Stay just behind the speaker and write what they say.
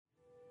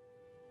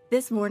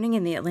This morning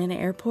in the Atlanta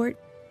airport,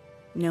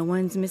 no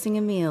one's missing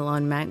a meal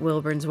on Mac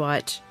Wilburn's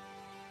watch.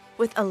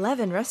 With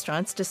 11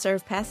 restaurants to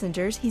serve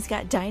passengers, he's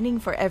got dining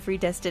for every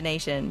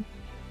destination.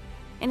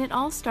 And it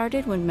all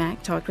started when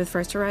Mac talked with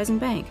First Horizon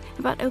Bank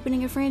about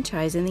opening a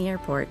franchise in the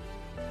airport.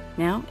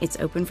 Now it's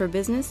open for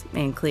business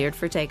and cleared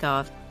for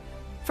takeoff.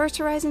 First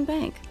Horizon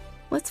Bank.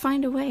 Let's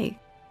find a way.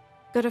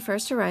 Go to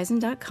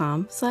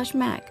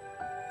firsthorizon.com/Mac.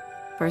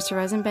 First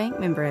Horizon Bank,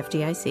 member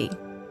FDIC.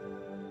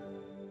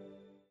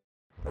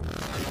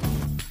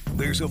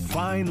 There's a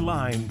fine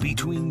line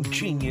between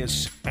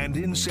genius and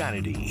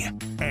insanity,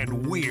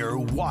 and we're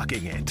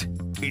walking it.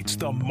 It's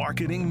the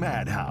Marketing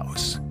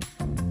Madhouse.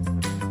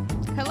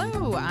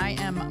 Hello, I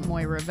am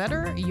Moira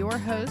Vetter, your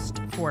host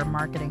for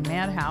Marketing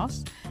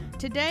Madhouse.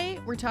 Today,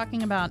 we're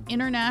talking about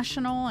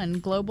international and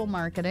global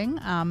marketing,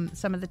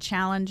 some of the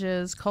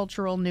challenges,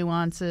 cultural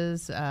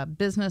nuances,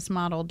 business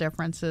model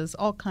differences,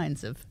 all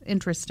kinds of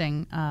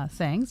interesting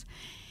things.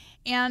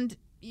 And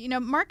you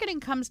know, marketing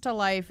comes to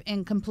life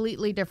in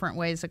completely different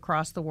ways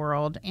across the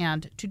world,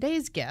 and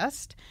today's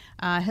guest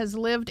has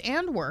lived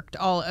and worked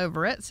all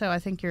over it, so I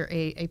think you're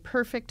a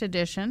perfect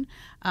addition.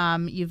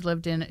 You've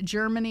lived in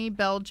Germany,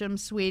 Belgium,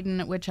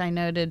 Sweden, which I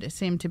noted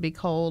seem to be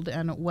cold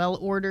and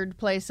well-ordered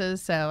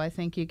places, so I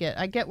think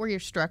I get where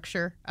your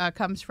structure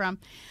comes from.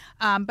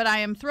 But I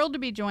am thrilled to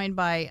be joined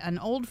by an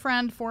old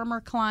friend, former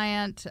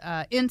client,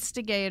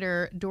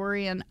 instigator,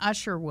 Dorian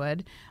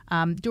Usherwood.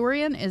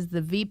 Dorian is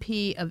the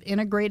VP of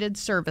Integrated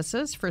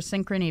Services for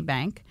Synchrony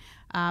Bank.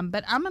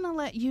 But I'm going to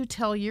let you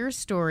tell your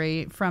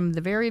story from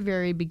the very,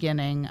 very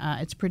beginning.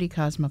 It's pretty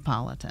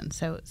cosmopolitan,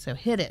 so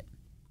hit it.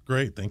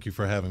 Great. Thank you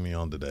for having me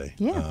on today.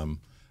 Yeah.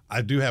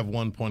 I do have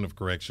one point of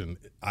correction.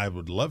 I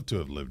would love to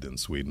have lived in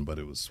Sweden, but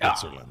it was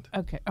Switzerland.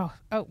 Okay. Oh,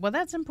 well,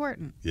 that's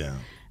important. Yeah.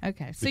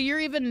 Okay. So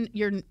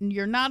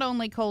you're not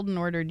only cold and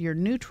ordered, you're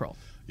neutral.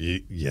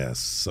 Yes,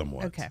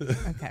 somewhat. Okay.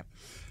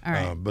 All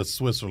right. But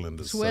Switzerland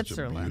is such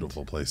a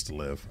beautiful place to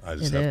live. I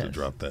just have to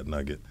drop that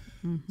nugget.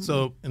 Mm-hmm.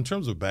 So in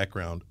terms of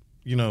background,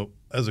 you know,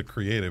 as a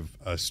creative,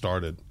 I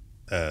started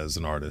as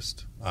an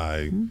artist.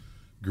 I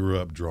grew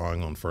up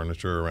drawing on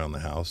furniture around the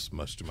house,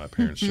 much to my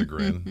parents'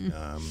 chagrin.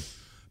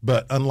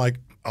 But unlike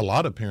a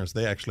lot of parents,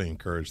 they actually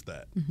encouraged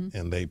that.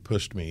 And they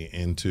pushed me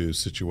into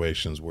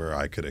situations where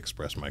I could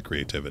express my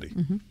creativity.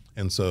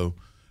 And so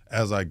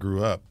as I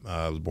grew up,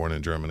 I was born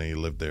in Germany,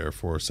 lived there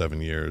for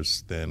 7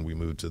 years. Then we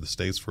moved to the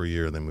States for a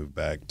year, then moved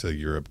back to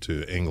Europe,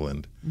 to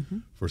England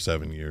for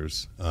 7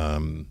 years,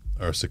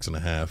 or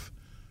 6.5.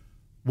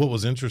 What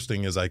was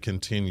interesting is I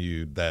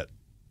continued that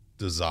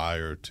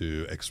desire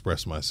to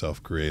express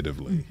myself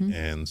creatively.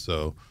 And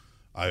so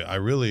I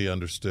really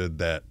understood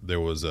that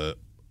there was a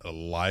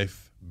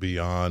life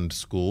beyond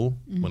school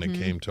when it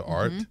came to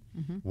art,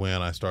 when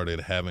I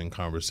started having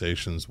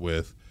conversations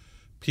with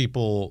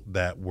people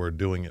that were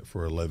doing it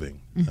for a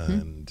living,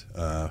 and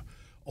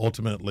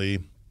ultimately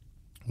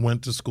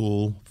went to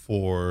school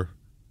for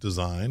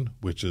design,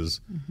 which is,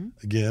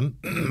 again,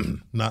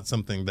 not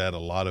something that a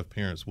lot of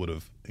parents would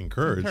have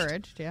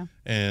encouraged. Yeah.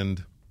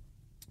 And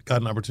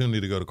got an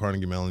opportunity to go to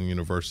Carnegie Mellon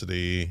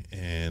University.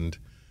 And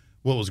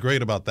what was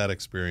great about that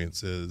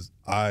experience is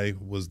I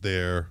was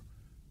there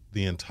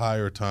the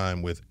entire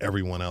time with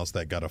everyone else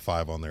that got a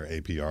 5 on their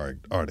AP art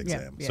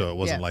exam. So it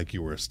wasn't like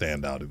you were a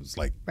standout. It was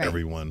like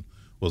everyone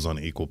was on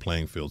an equal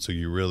playing field. So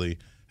you really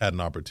had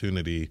an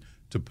opportunity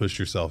to push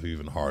yourself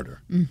even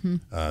harder,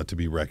 to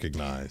be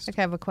recognized.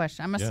 Okay, I have a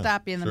question. I'm going to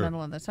stop you in the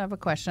middle of this. I have a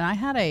question. I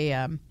had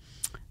a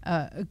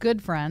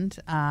good friend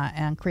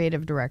and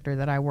creative director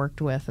that I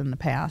worked with in the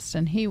past,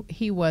 and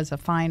he was a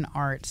fine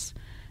arts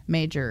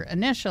major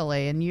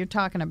initially, and you're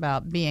talking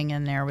about being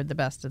in there with the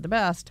best of the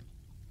best.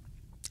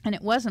 And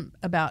it wasn't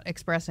about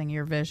expressing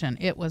your vision.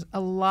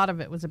 A lot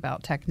of it was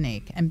about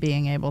technique and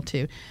being able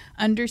to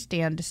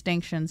understand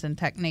distinctions and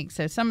techniques.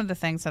 So some of the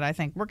things that I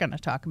think we're going to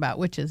talk about,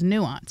 which is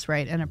nuance,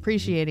 right, and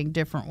appreciating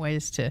different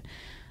ways to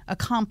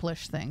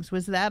accomplish things.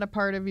 Was that a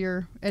part of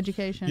your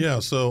education? Yeah,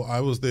 so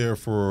I was there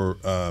for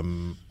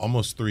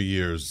almost 3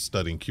 years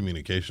studying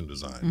communication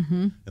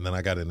design. And then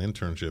I got an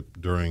internship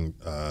during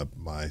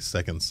my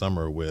second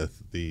summer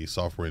with the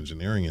Software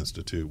Engineering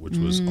Institute, which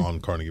was on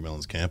Carnegie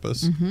Mellon's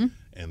campus.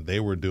 And they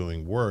were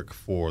doing work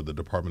for the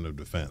Department of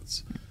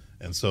Defense.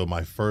 And so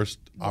my first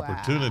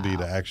opportunity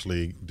to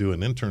actually do an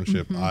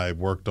internship, I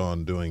worked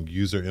on doing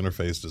user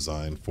interface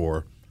design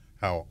for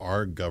how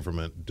our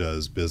government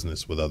does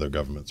business with other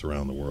governments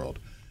around the world.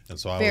 And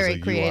so I was a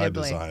UI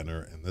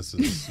designer, and this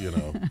is,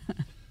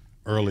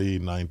 early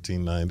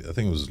 1990, I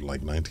think it was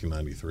like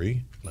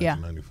 1993,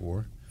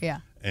 1994. Yeah.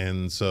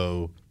 And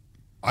so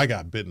I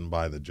got bitten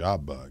by the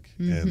job bug.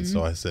 And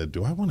so I said,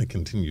 do I want to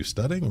continue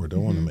studying or do I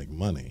want to make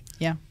money?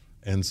 Yeah.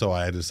 And so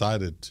I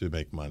decided to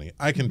make money.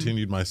 I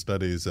continued my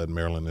studies at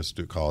Maryland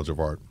Institute College of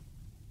Art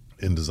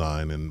in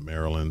design in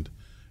Maryland,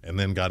 and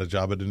then got a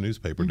job at a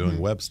newspaper doing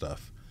web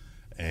stuff.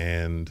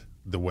 And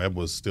the web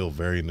was still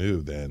very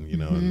new then, in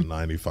the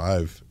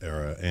 95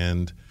 era.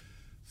 And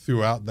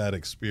throughout that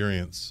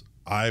experience,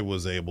 I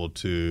was able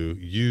to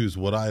use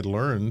what I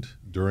learned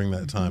during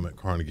that time at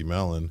Carnegie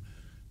Mellon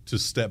to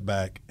step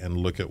back and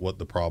look at what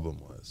the problem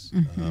was.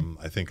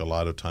 I think a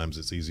lot of times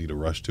it's easy to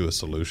rush to a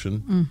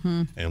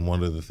solution. And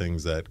one of the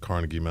things that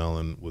Carnegie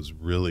Mellon was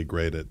really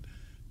great at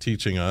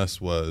teaching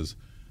us was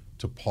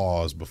to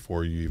pause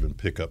before you even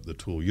pick up the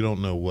tool. You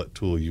don't know what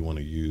tool you want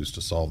to use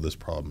to solve this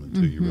problem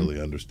until you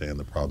really understand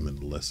the problem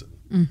and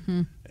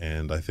listen.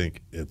 And I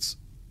think it's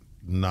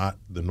not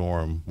the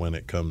norm when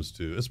it comes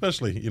to,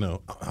 especially,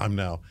 I'm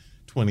now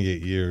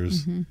 28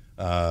 years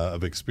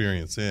of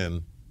experience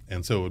in,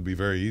 and so it would be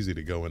very easy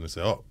to go in and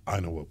say, oh, I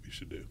know what we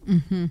should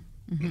do.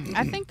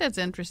 I think that's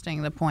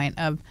interesting, the point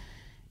of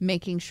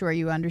making sure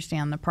you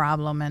understand the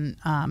problem. And,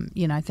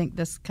 I think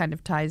this kind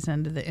of ties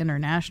into the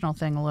international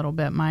thing a little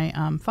bit. My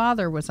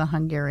father was a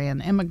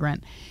Hungarian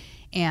immigrant,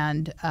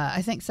 and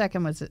I think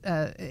second was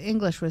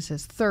English was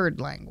his third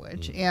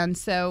language. And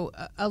so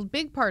a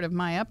big part of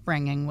my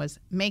upbringing was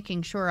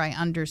making sure I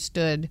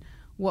understood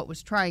what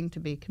was trying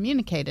to be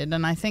communicated.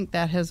 And I think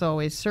that has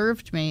always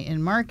served me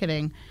in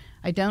marketing.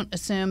 I don't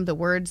assume the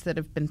words that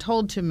have been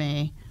told to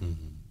me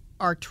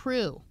are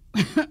true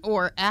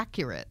or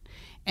accurate.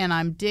 And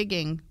I'm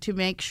digging to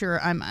make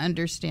sure I'm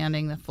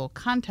understanding the full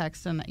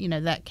context. And,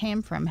 that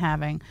came from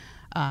having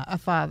a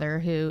father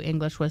who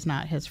English was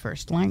not his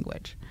first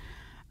language.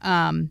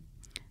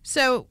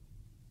 So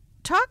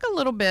talk a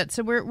little bit.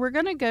 So we're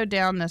going to go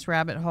down this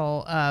rabbit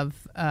hole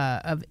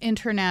of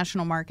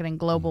international marketing,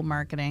 global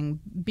marketing,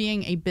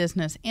 being a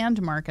business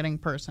and marketing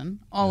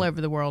person all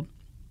over the world.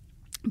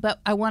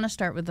 But I want to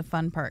start with the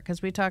fun part,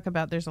 because we talk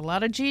about there's a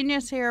lot of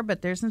genius here,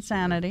 but there's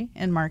insanity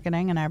in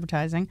marketing and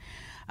advertising.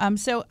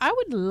 So I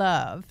would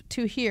love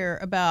to hear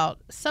about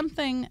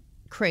something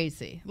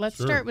crazy. Let's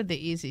start with the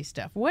easy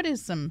stuff. What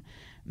is some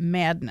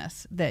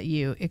madness that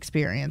you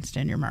experienced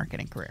in your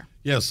marketing career?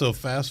 Yeah, so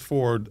fast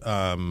forward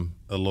a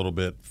little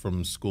bit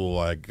from school,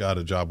 I got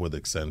a job with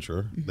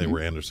Accenture. They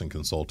were Anderson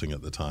Consulting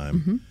at the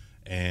time.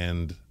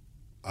 And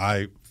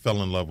I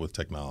fell in love with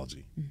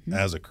technology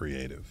as a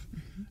creative.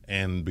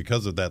 And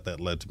because of that, that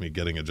led to me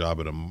getting a job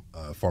at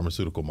a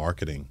pharmaceutical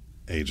marketing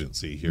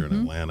agency here in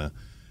Atlanta.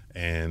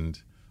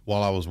 And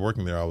while I was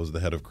working there, I was the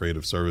head of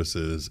creative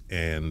services.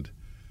 And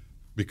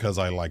because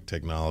I liked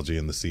technology,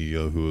 and the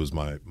CEO, who was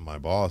my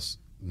boss,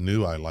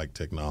 knew I liked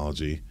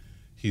technology,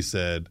 he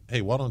said,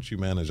 hey, why don't you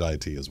manage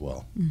IT as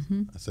well?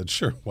 I said,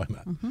 sure, why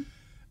not?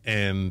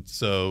 And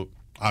so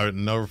I would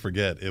never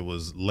forget, it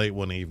was late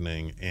one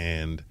evening,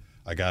 and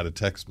I got a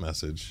text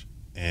message,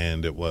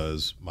 and it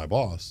was my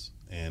boss,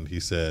 and he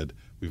said,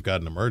 we've got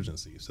an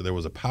emergency. So there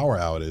was a power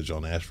outage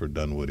on Ashford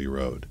Dunwoody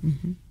Road.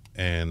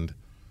 And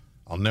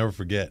I'll never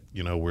forget,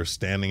 we're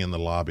standing in the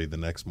lobby the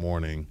next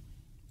morning,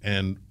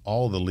 and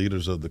all the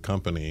leaders of the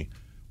company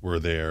were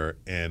there,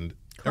 and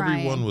crying.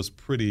 Everyone was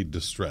pretty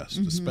distressed,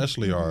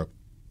 especially our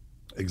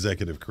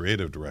executive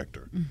creative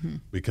director,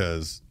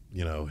 because,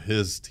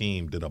 his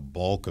team did a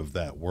bulk of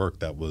that work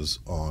that was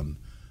on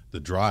the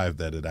drive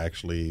that had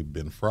actually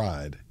been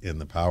fried in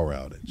the power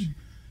outage.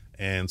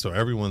 And so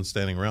everyone's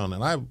standing around,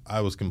 and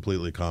I was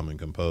completely calm and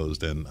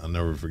composed. And I'll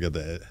never forget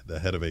the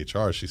head of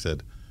HR, she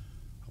said,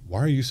 why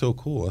are you so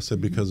cool? I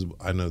said, because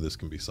I know this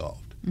can be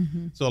solved.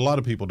 So a lot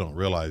of people don't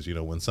realize,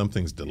 when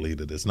something's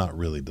deleted, it's not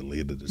really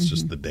deleted. It's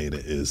just the data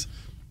is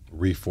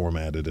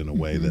reformatted in a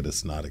way that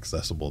it's not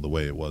accessible the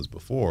way it was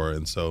before.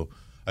 And so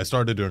I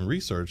started doing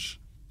research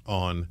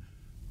on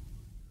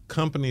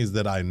companies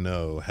that I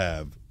know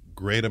have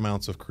great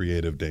amounts of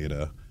creative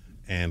data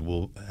and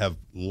will have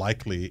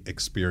likely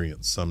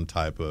experienced some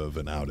type of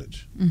an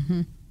outage.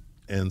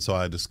 And so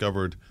I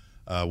discovered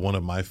one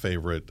of my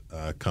favorite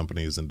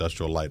companies,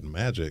 Industrial Light and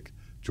Magic,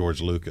 George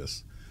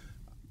Lucas.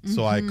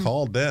 So I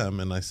called them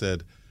and I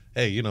said,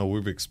 hey,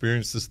 we've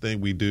experienced this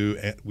thing. We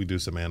do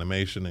some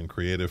animation and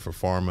creative for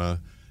pharma,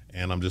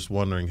 and I'm just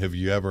wondering, have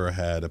you ever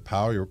had a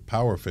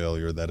power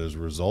failure that has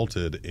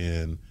resulted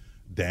in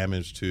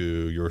damage to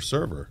your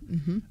server?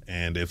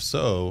 And if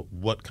so,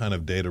 what kind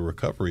of data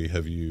recovery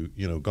have you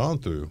gone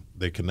through?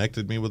 They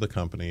connected me with a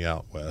company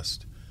out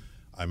west.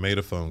 I made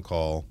a phone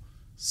call,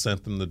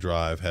 sent them the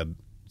drive, had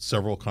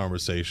several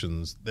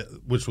conversations,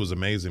 which was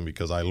amazing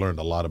because I learned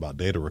a lot about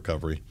data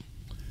recovery.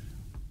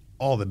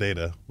 All the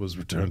data was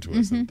returned to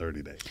us in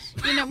 30 days.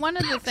 One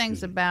of the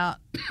things about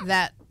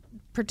that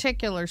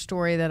particular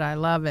story that I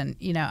love, and,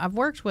 I've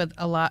worked with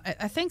a lot,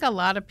 I think a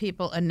lot of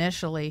people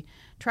initially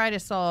try to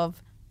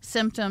solve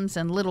symptoms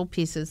and little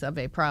pieces of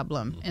a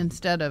problem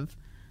instead of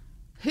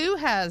who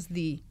has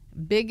the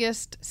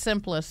biggest,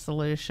 simplest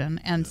solution.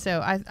 And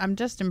so I'm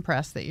just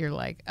impressed that you're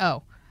like,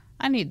 oh,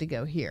 I need to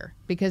go here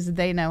because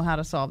they know how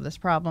to solve this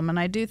problem. And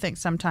I do think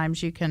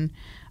sometimes you can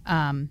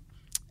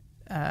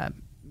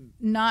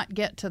not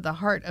get to the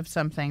heart of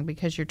something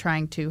because you're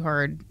trying too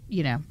hard,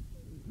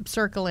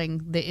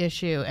 circling the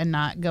issue and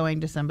not going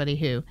to somebody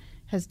who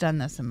has done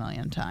this a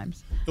million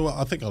times. Well,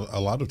 I think a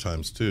lot of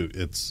times too,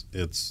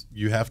 it's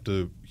you have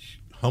to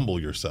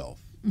humble yourself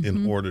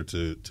in order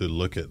to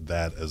look at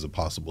that as a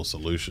possible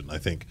solution. I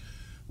think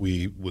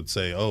we would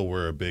say, oh,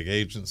 we're a big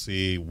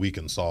agency, we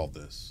can solve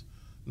this.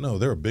 No,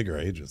 there are bigger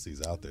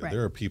agencies out there. Right.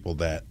 There are people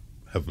that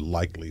have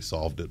likely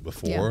solved it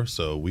before,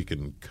 so we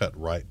can cut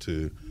right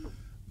to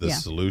the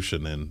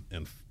solution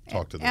and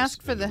talk to those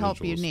ask for the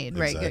help you need,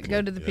 right? Exactly.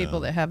 Go to the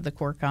people that have the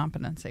core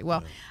competency.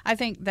 Well, I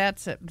think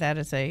that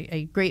is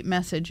a great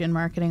message in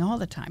marketing all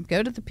the time.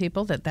 Go to the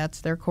people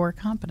that's their core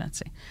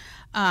competency.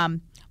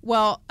 In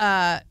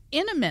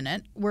a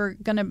minute, we're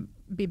going to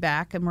be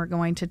back and we're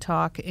going to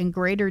talk in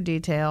greater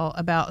detail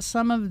about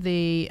some of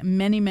the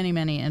many, many,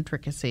 many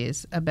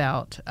intricacies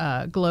about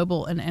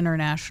global and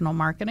international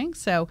marketing.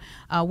 So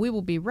we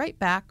will be right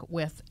back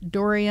with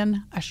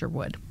Dorian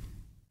Usherwood.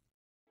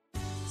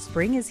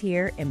 Spring is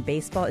here and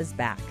baseball is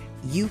back.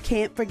 You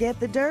can't forget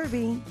the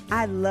Derby.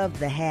 I love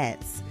the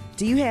hats.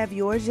 Do you have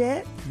yours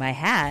yet? My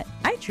hat?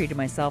 I treated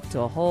myself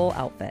to a whole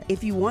outfit.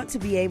 If you want to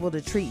be able to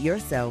treat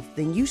yourself,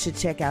 then you should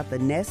check out the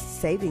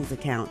Nest Savings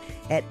Account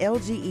at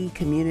LGE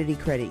Community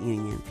Credit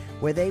Union,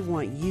 where they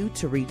want you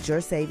to reach your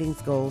savings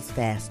goals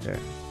faster.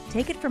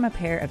 Take it from a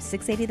pair of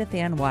 680 The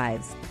Fan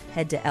wives.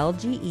 Head to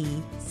lgeccu.org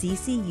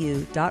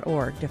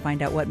to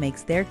find out what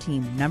makes their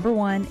team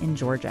 #1 in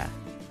Georgia.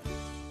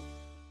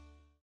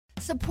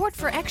 Support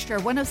for Extra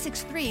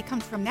 106.3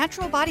 comes from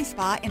Natural Body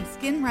Spa and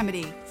Skin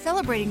Remedy,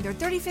 celebrating their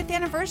 35th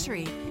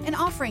anniversary and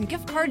offering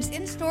gift cards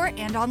in-store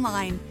and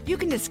online. You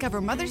can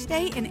discover Mother's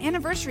Day and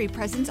anniversary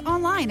presents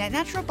online at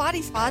Natural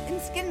Body Spa and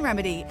Skin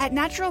Remedy at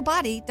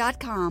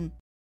naturalbody.com.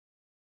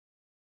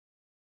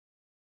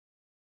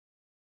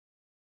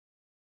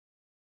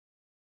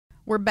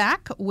 We're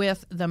back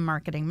with the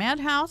Marketing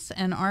Madhouse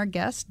and our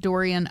guest,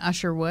 Dorian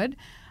Usherwood.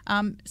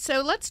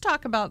 So let's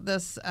talk about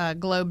this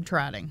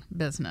globe-trotting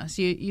business.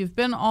 You've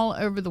been all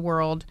over the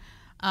world.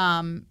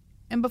 And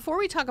before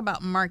we talk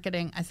about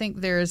marketing, I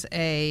think there's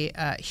a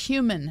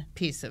human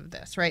piece of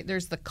this, right?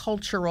 There's the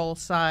cultural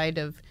side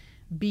of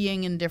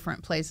being in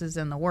different places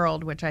in the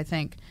world, which I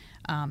think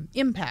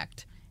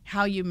impact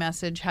how you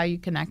message, how you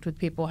connect with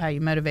people, how you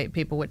motivate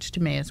people, which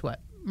to me is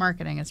what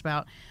marketing is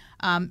about.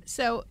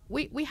 So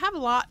we have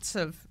lots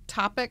of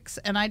topics,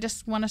 and I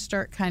just want to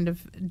start kind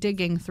of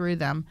digging through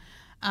them.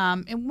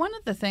 And one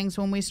of the things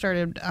when we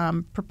started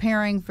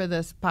preparing for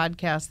this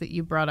podcast that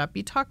you brought up,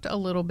 you talked a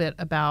little bit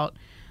about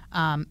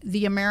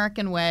the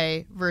American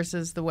way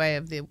versus the way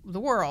of the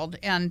world.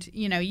 And,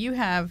 you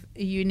have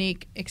a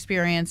unique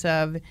experience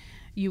of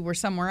you were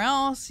somewhere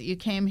else, you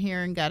came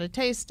here and got a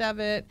taste of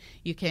it,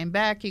 you came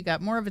back, you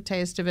got more of a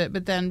taste of it,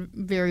 but then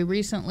very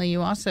recently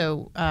you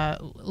also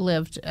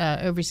lived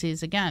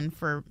overseas again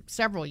for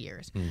several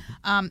years.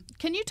 Mm-hmm.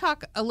 Can you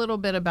talk a little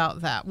bit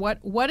about that?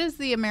 What is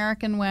the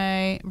American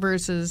way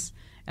versus,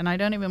 and I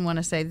don't even want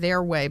to say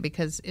their way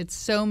because it's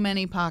so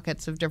many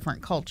pockets of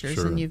different cultures,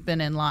 Sure. And you've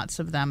been in lots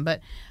of them,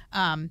 but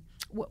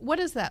what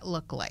does that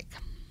look like?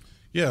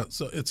 Yeah,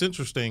 so it's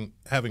interesting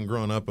having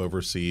grown up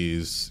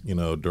overseas,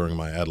 during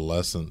my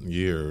adolescent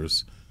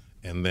years,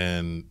 and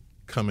then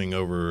coming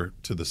over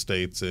to the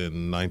States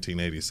in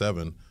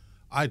 1987,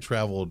 I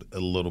traveled a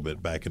little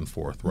bit back and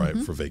forth, right,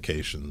 for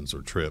vacations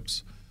or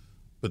trips.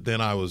 But then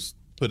I was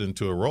put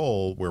into a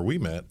role where we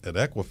met at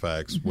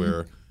Equifax,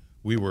 where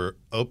we were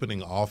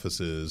opening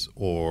offices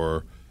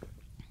or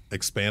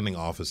expanding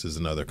offices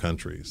in other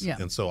countries. Yeah.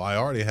 And so I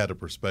already had a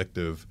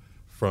perspective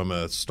from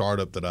a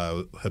startup that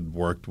I had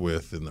worked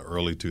with in the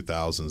early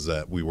 2000s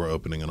that we were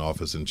opening an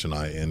office in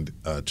Chennai,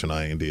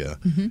 India,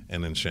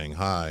 and in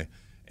Shanghai.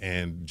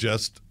 And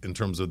just in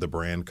terms of the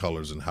brand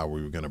colors and how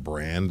we were going to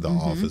brand the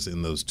office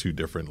in those two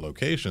different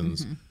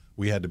locations,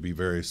 we had to be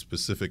very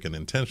specific and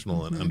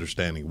intentional in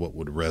understanding what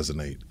would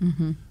resonate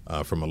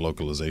from a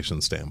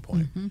localization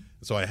standpoint.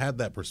 So I had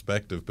that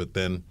perspective, but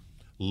then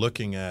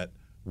looking at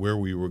where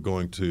we were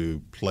going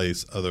to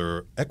place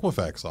other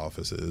Equifax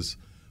offices,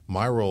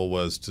 my role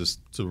was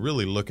to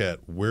really look at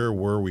where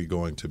were we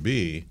going to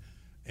be,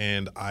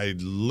 and I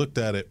looked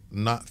at it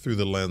not through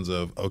the lens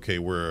of, okay,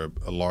 we're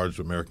a large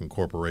American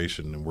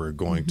corporation and we're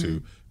going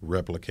to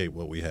replicate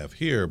what we have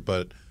here,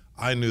 but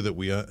I knew that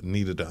we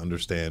needed to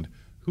understand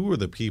who are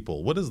the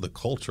people, what is the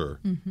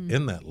culture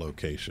in that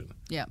location,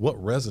 what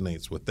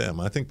resonates with them.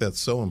 I think that's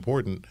so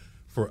important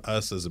for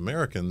us as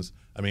Americans.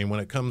 I mean, when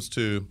it comes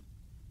to,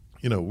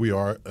 we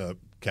are a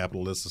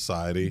capitalist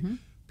society.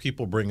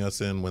 People bring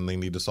us in when they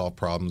need to solve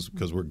problems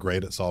because we're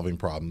great at solving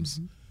problems.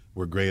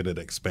 We're great at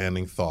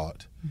expanding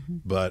thought.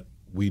 But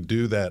we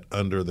do that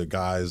under the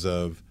guise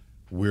of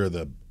we're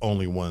the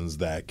only ones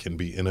that can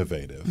be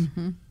innovative.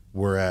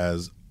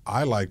 Whereas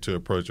I like to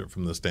approach it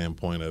from the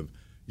standpoint of,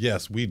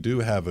 yes, we do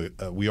have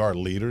we are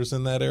leaders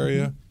in that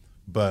area,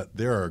 but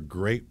there are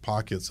great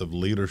pockets of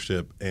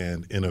leadership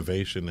and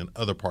innovation in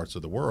other parts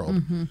of the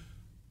world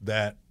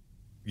that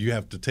you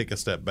have to take a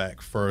step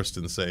back first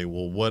and say,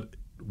 well,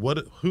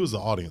 who's the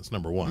audience,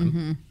 number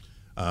one?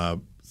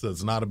 So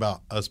it's not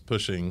about us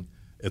pushing,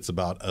 it's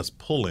about us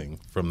pulling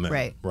from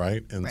them,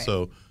 right? And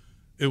so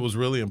it was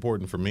really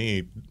important for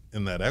me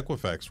in that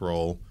Equifax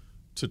role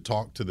to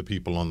talk to the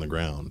people on the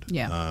ground,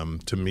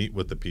 to meet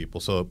with the people.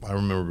 So I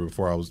remember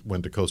before I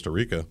went to Costa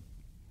Rica,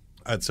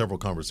 I had several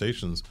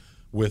conversations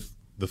with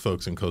the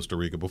folks in Costa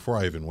Rica before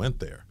I even went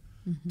there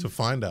to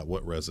find out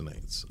what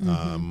resonates.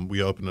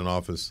 We opened an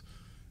office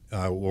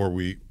or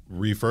we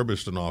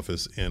refurbished an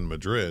office in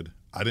Madrid.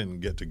 I didn't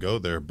get to go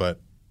there,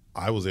 but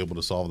I was able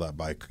to solve that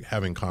by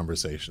having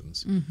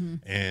conversations.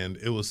 And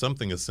it was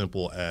something as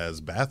simple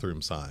as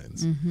bathroom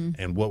signs.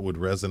 And what would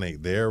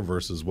resonate there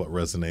versus what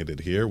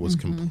resonated here was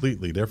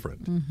completely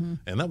different.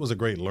 And that was a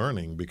great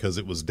learning because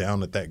it was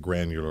down at that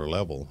granular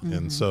level.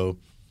 And so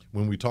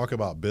when we talk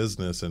about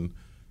business, and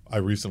I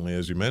recently,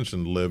 as you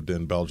mentioned, lived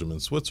in Belgium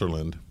and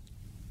Switzerland,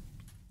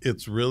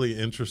 it's really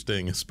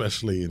interesting,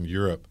 especially in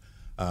Europe.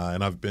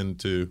 And I've been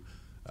to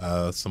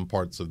some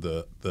parts of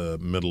the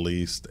Middle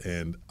East,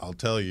 and I'll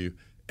tell you,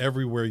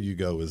 everywhere you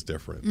go is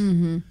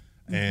different.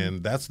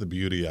 And that's the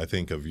beauty, I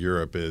think, of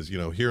Europe is,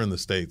 here in the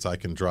States, I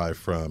can drive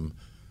from,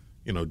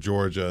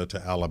 Georgia to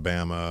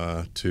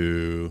Alabama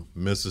to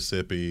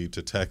Mississippi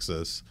to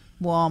Texas.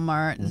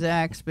 Walmart,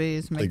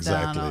 Zaxby's,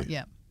 McDonald's.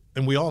 Exactly.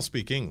 And we all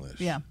speak English.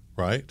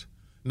 Right?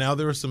 Now,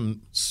 there are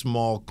some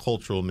small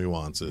cultural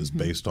nuances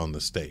based on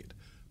the state.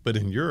 But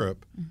in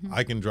Europe,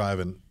 I can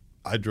drive,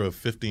 I drove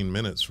 15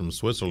 minutes from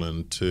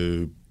Switzerland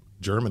to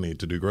Germany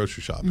to do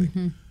grocery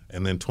shopping.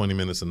 And then 20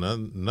 minutes in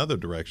another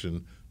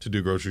direction to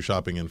do grocery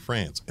shopping in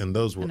France. And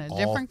those were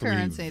all three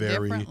currency,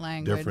 very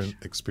different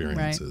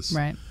experiences.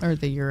 Right. Or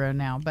the euro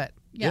now. But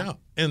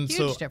and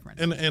huge difference.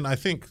 And I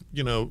think,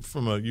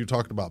 you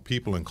talked about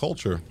people and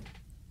culture.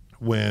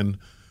 When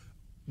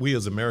we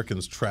as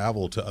Americans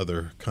travel to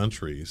other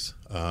countries,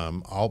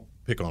 I'll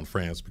pick on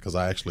France because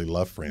I actually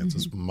love France.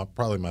 It's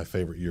probably my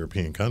favorite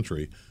European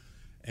country.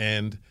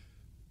 And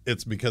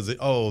it's because,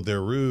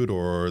 they're rude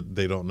or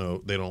they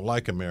don't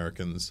like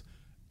Americans.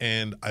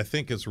 And I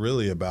think it's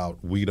really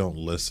about we don't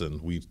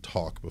listen. We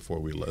talk before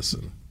we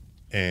listen.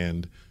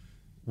 And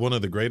one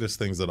of the greatest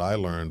things that I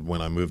learned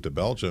when I moved to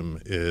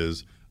Belgium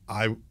is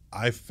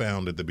I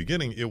found at the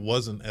beginning it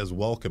wasn't as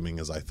welcoming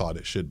as I thought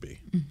it should be,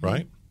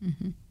 right?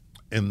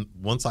 And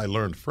once I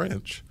learned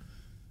French,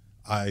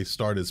 I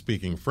started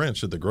speaking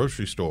French at the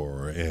grocery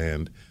store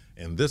and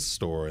in this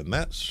store and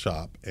that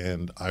shop.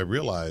 And I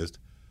realized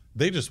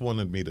they just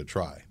wanted me to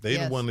try.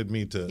 They wanted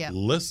me to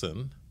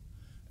listen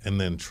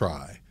and then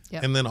try.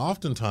 And then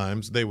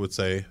oftentimes they would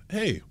say,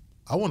 hey,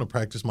 I want to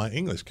practice my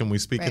English. Can we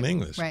speak in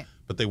English?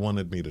 But they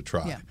wanted me to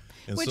try.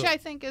 Which I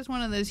think is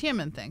one of those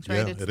human things,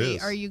 right? It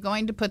is. Are you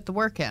going to put the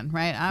work in,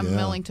 right? I'm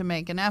willing to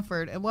make an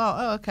effort.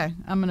 Well, okay,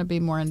 I'm going to be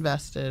more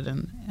invested.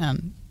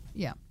 And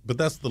But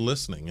that's the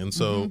listening. And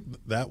so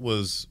that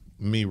was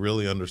me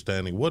really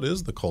understanding what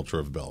is the culture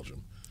of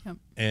Belgium.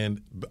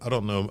 And I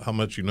don't know how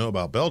much you know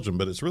about Belgium,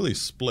 but it's really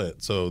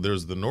split. So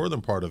there's the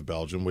northern part of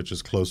Belgium, which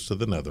is close to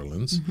the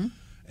Netherlands.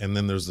 And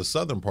then there's the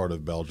southern part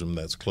of Belgium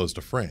that's close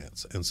to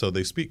France. And so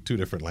they speak two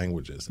different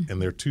languages,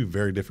 and they're two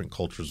very different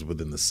cultures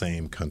within the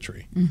same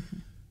country.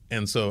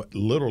 And so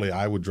literally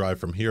I would drive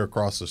from here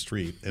across the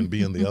street and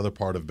be in the other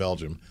part of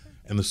Belgium,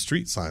 and the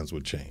street signs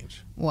would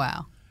change.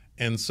 Wow.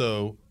 And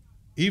so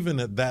even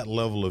at that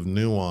level of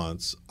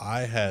nuance,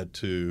 I had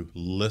to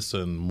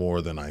listen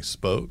more than I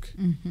spoke.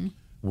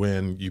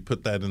 When you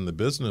put that in the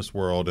business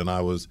world, and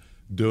I was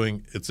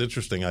doing, it's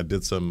interesting, I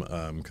did some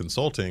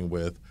consulting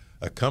with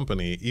a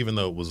company, even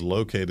though it was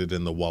located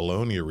in the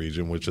Wallonia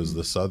region, which is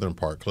the southern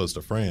part close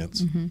to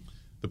France.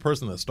 The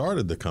person that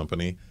started the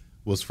company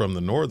was from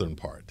the northern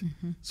part.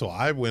 So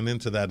I went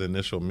into that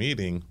initial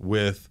meeting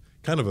with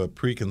kind of a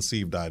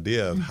preconceived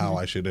idea of how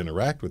I should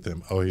interact with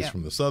him. He's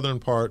from the southern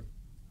part,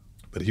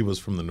 but he was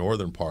from the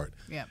northern part.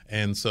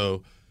 And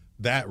so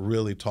that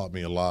really taught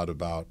me a lot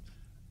about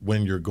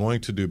when you're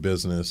going to do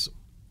business,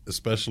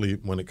 especially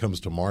when it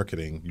comes to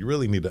marketing, you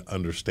really need to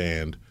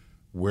understand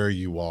where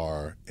you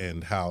are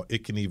and how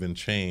it can even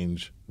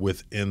change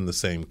within the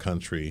same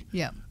country.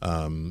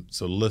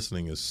 So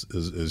listening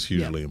is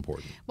hugely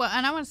important. Well,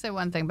 and I want to say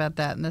one thing about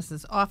that, and this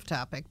is off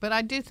topic, but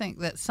I do think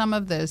that some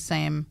of those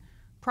same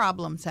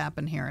problems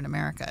happen here in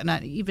America,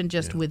 not even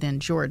just within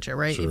Georgia,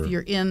 right? If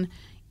you're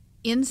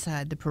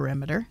inside the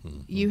perimeter,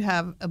 you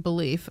have a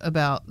belief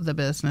about the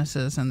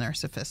businesses and their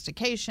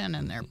sophistication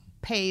and their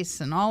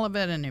pace and all of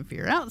it. And if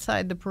you're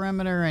outside the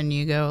perimeter and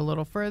you go a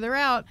little further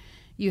out,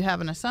 you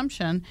have an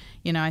assumption.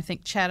 I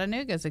think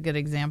Chattanooga is a good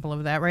example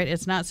of that, right?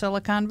 It's not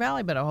Silicon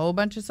Valley, but a whole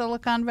bunch of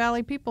Silicon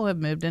Valley people have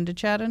moved into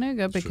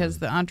Chattanooga because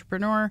the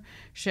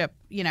entrepreneurship,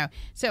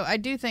 So I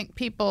do think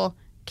people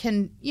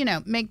can,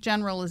 make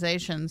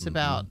generalizations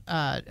about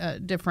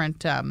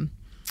different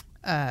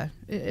it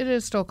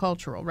is still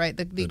cultural, right?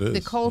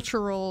 The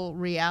cultural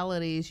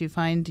realities you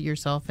find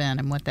yourself in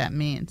and what that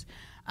means.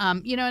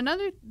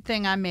 Another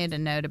thing I made a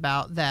note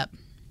about that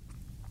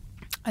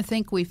I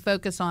think we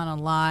focus on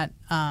a lot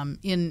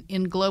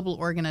in global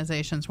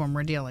organizations when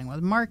we're dealing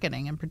with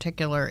marketing in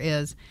particular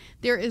is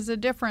there is a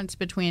difference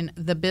between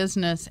the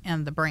business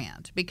and the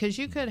brand, because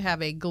you could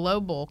have a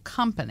global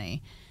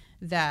company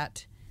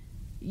that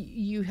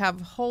you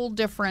have whole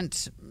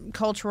different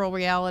cultural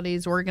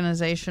realities,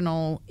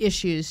 organizational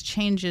issues,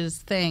 changes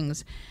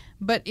things.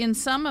 But in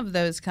some of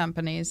those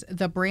companies,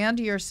 the brand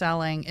you're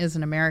selling is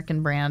an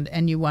American brand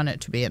and you want it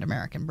to be an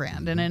American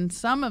brand. And in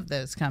some of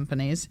those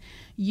companies,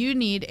 you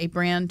need a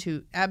brand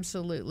to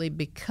absolutely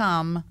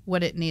become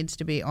what it needs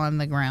to be on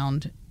the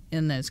ground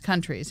in those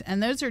countries.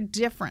 And those are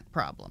different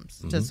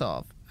problems to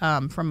solve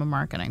from a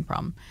marketing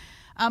problem.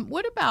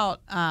 What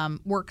about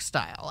work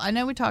style? I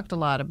know we talked a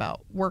lot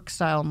about work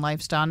style and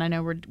lifestyle, and I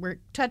know we're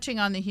touching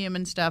on the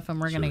human stuff,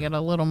 and we're going to get a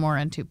little more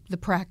into the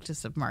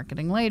practice of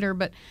marketing later.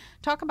 But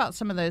talk about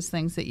some of those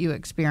things that you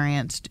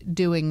experienced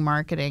doing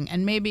marketing,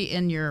 and maybe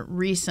in your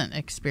recent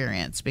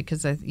experience,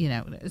 because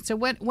So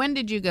when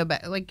did you go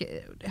back?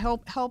 Like,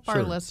 help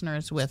our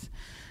listeners with.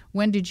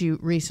 When did you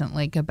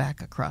recently go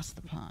back across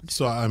the pond?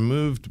 So I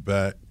moved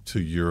back to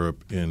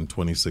Europe in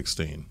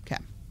 2016. Okay.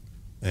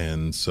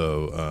 And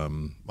so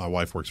my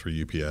wife works for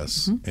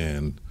UPS,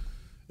 and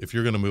if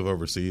you're going to move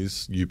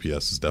overseas,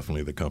 UPS is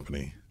definitely the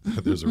company.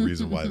 There's a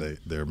reason why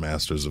they're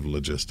masters of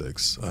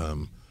logistics.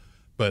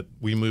 But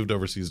we moved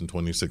overseas in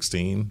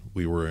 2016.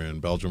 We were in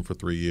Belgium for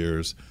 3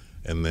 years,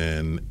 and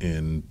then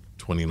in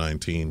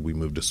 2019 we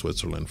moved to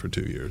Switzerland for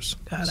 2 years.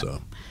 Got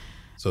it.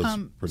 So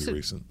it's pretty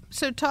recent.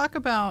 So talk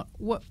about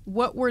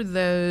what were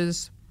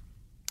those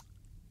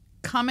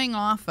coming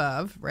off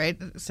of, right?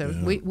 So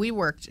we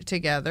worked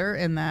together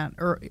in that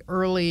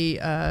early,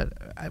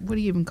 what do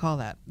you even call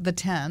that? The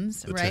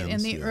tens, right?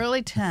 In the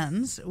early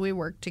tens, we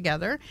worked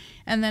together.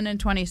 And then in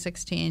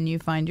 2016, you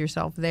find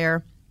yourself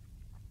there.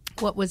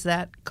 What was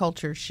that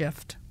culture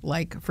shift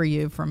like for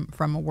you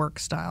from a work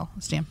style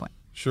standpoint?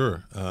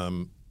 Sure.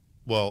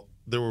 Well,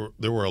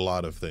 there were a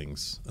lot of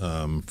things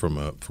from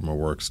a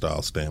work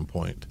style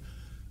standpoint.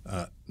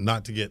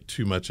 Not to get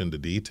too much into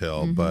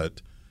detail,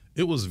 but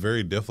it was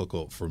very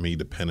difficult for me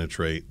to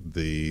penetrate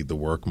the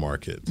work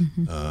market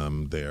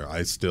there.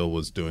 I still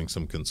was doing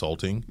some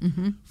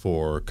consulting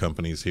for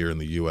companies here in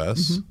the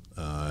U.S.,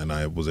 and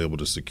I was able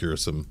to secure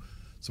some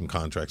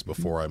contracts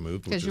before I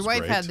moved. Because your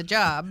wife had the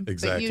job,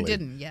 exactly. But you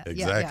didn't yet.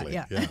 Exactly.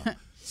 Yeah.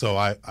 So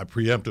I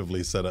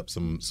preemptively set up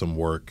some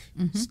work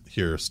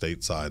here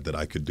stateside that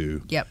I could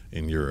do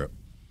in Europe.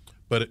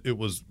 But it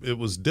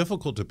was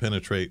difficult to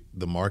penetrate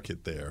the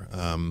market there.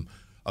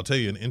 I'll tell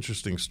you an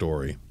interesting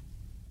story.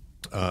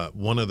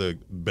 One of the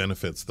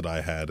benefits that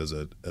I had as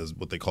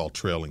what they call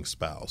trailing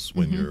spouse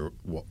when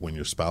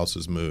your spouse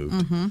is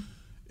moved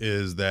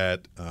is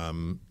that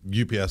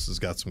UPS has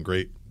got some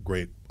great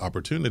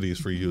opportunities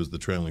for you as the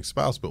trailing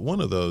spouse. But one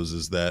of those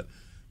is that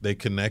they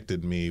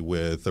connected me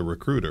with a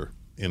recruiter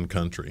in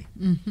country,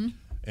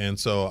 and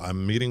so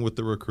I'm meeting with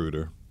the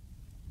recruiter,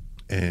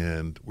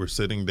 and we're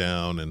sitting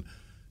down, and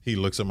he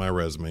looks at my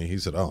resume. He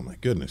said, "Oh my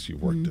goodness,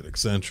 you've worked at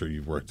Accenture,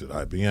 you've worked at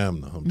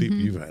IBM, the Home Depot,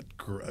 you've had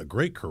a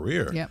great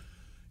career." Yep.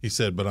 He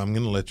said, "But I'm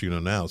going to let you know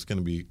now, it's going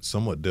to be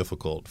somewhat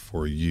difficult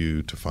for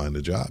you to find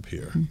a job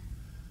here."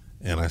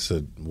 And I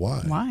said,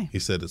 "Why?" Why? He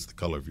said, "It's the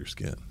color of your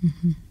skin."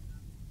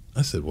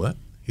 I said, "What?"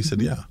 He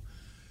said, "Yeah."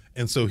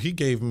 And so he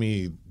gave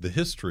me the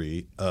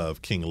history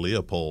of King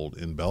Leopold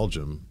in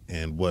Belgium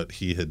and what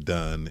he had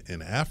done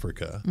in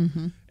Africa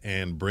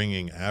and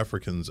bringing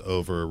Africans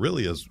over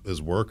really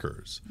as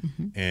workers.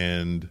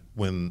 And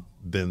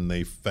then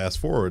they fast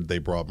forward, they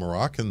brought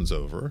Moroccans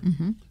over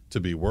to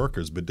be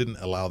workers, but didn't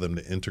allow them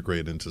to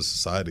integrate into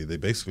society. They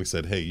basically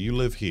said, "Hey, you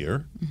live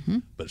here,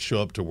 but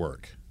show up to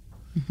work."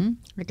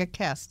 Like a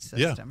caste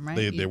system,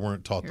 right? They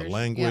weren't taught the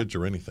language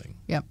or anything.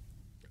 Yep.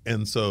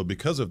 And so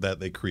because of that,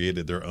 they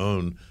created their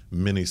own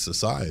mini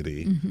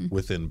society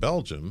within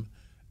Belgium.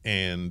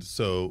 And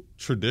so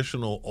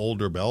traditional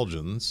older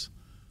Belgians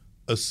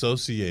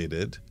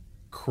associated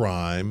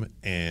crime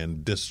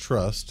and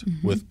distrust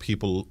with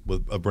people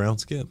with a brown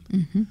skin,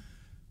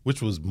 which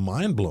was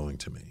mind-blowing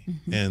to me.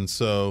 And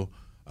so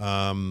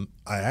I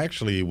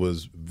actually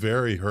was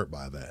very hurt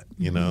by that.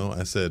 You know,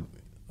 I said,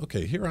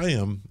 okay, here I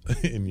am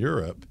in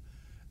Europe,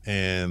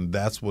 and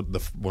that's what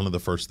one of the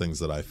first things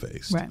that I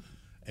faced. Right.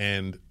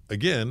 And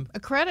again, a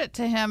credit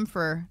to him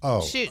for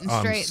shooting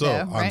straight.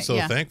 I'm so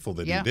thankful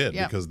that he did,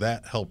 because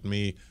that helped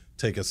me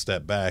take a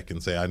step back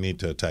and say, I need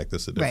to attack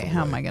this a different way. Right.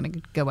 How am I going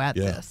to go at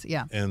this?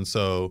 Yeah. And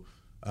so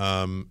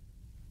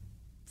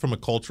from a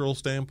cultural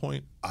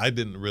standpoint, I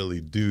didn't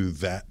really do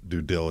that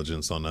due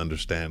diligence on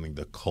understanding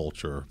the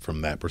culture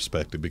from that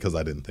perspective because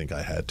I didn't think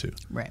I had to.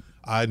 Right.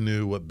 I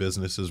knew what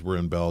businesses were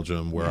in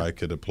Belgium where I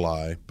could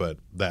apply, but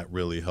that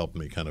really helped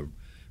me kind of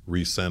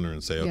recenter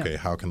and say, okay,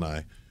 how can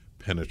I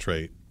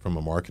penetrate from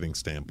a marketing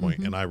standpoint?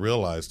 And I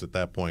realized at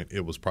that point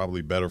it was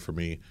probably better for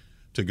me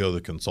to go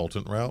the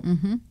consultant route,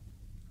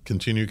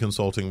 continue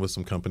consulting with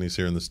some companies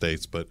here in the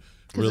States, but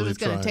really it was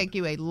going to take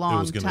you a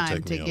long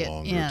time to get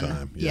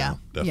in. Yeah,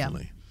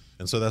 definitely.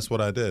 And so that's what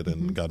I did,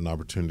 and got an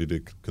opportunity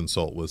to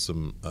consult with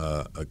some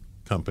a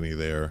company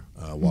there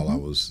while I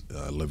was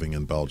living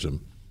in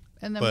Belgium.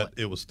 And then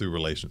it was through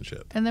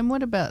relationship. And then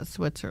what about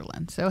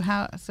Switzerland? So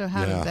how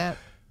did that?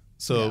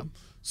 So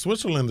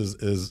Switzerland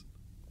is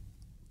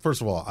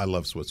first of all, I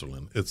love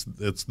Switzerland.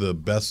 It's the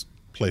best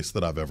place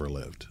that I've ever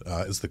lived.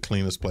 It's the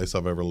cleanest place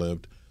I've ever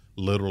lived.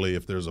 Literally,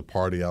 if there's a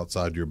party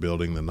outside your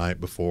building the night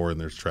before and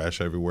there's trash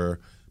everywhere,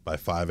 by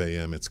 5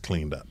 a.m. it's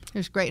cleaned up.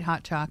 There's great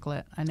hot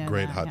chocolate. I know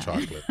great hot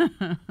chocolate.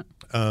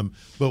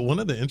 But one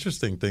of the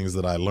interesting things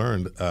that I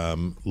learned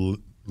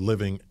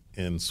living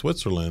in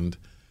Switzerland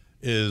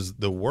is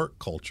the work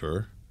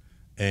culture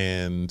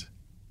and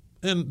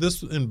and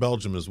this in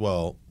Belgium as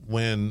well,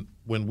 when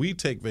we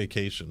take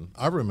vacation,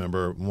 I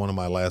remember one of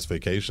my last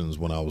vacations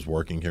when I was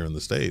working here in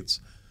the States,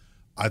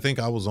 I think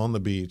I was on the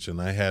beach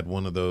and I had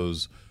one of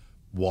those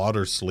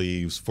water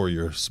sleeves for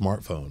your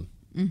smartphone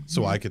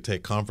so I could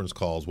take conference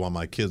calls while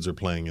my kids are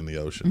playing in the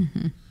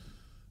ocean.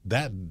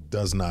 That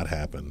does not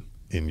happen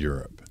in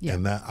Europe. Yeah.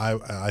 And that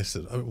I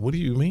said, what do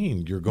you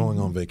mean you're going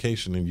on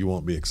vacation and you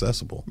won't be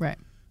accessible? Right.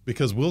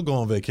 Because we'll go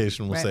on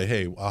vacation, we'll say,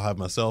 hey, I'll have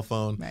my cell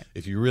phone. Right.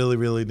 If you really,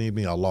 really need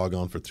me, I'll log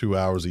on for 2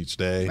 hours each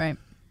day. Right.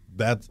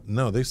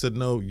 They said,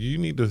 no, you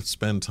need to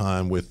spend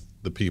time with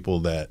the people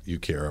that you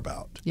care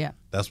about. Yeah.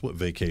 That's what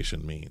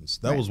vacation means.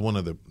 That was one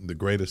of the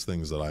greatest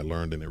things that I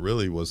learned, and it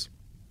really was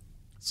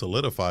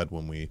solidified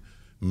when we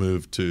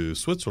moved to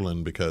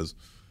Switzerland because,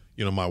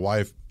 you know, my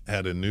wife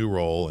had a new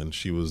role and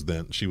she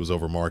was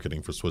over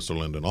marketing for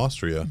Switzerland and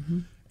Austria.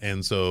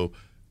 And so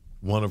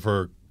one of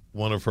her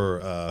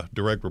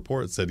direct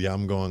reports said, yeah,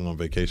 I'm going on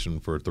vacation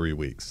for 3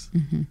 weeks.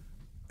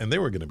 And they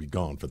were going to be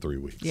gone for 3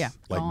 weeks. Yeah.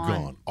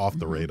 Gone off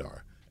the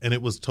radar. And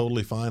it was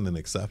totally fine and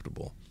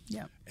acceptable.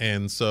 Yeah.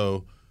 And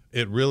so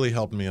it really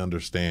helped me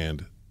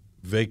understand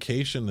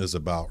vacation is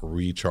about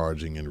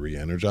recharging and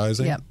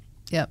re-energizing.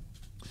 Yep.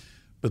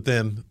 But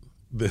then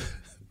the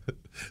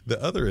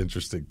other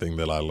interesting thing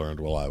that I learned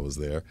while I was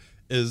there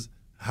is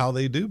how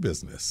they do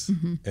business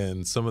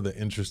and some of the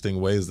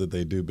interesting ways that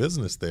they do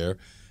business there.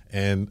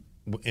 And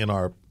in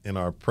our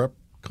prep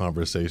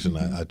conversation,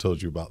 I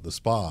told you about the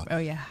spa. Oh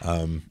yeah.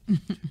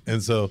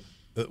 And so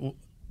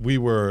we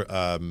were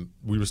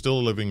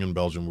still living in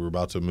Belgium. We were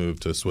about to move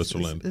to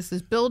Switzerland. This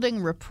is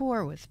building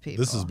rapport with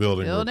people. This is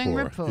building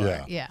rapport.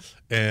 Yeah.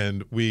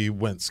 And we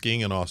went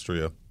skiing in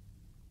Austria,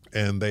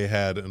 and they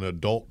had an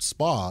adult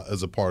spa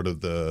as a part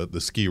of the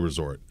ski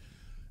resort.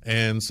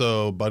 And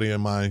so a buddy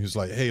of mine, who's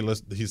like, hey,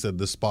 he said,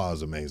 this spa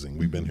is amazing.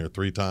 We've been here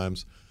 3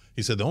 times.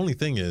 He said, the only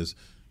thing is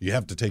you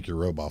have to take your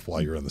robe off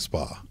while you're in the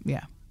spa.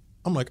 Yeah.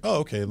 I'm like, oh,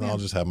 okay, then I'll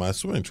just have my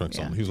swimming trunks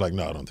on. He was like,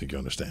 no, I don't think you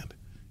understand.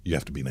 You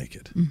have to be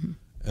naked.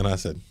 And I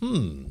said,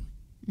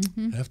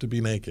 have to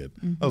be naked.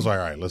 I was like,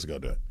 all right, let's go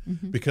do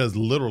it. Because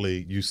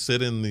literally you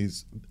sit in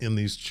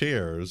these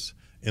chairs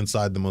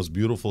inside the most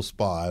beautiful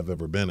spa I've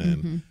ever been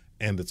in,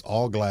 and it's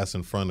all glass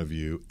in front of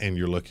you, and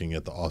you're looking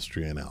at the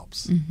Austrian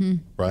Alps,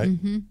 right?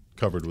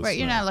 Covered with snow.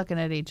 You're not looking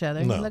at each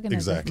other. No, you're looking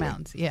at the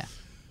mountains. Yeah.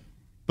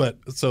 But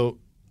so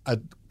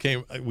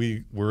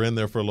we were in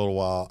there for a little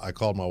while. I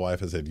called my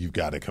wife and said, you've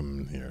got to come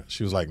in here.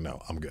 She was like, no,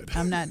 I'm good.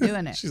 I'm not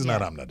doing it.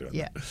 I'm not doing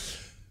it.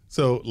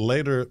 So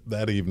later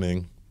that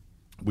evening,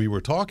 we were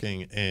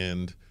talking,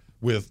 and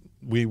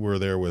we were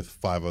there with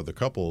 5 other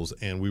couples,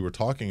 and we were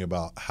talking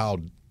about how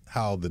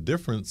the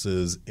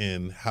differences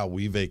in how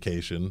we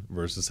vacation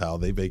versus how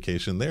they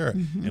vacation there,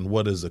 and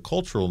what is a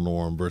cultural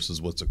norm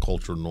versus what's a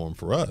cultural norm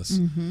for us.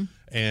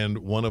 And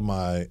one of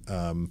my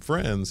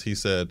friends, he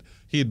said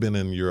he had been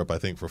in Europe, I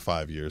think, for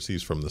 5 years.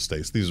 He's from the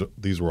States.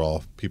 These were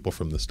all people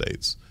from the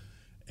States.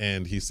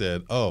 And he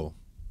said, oh,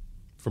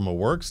 from a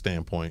work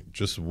standpoint,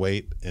 just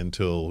wait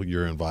until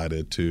you're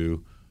invited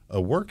to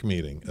a work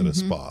meeting at a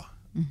spa.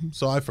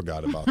 So I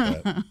forgot about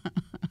that.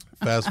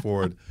 Fast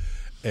forward,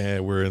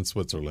 and we're in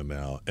Switzerland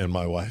now. And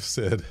my wife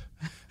said,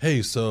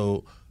 hey,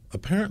 so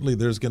apparently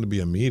there's going to be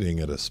a meeting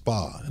at a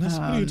spa. And I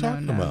said, what are you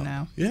talking about?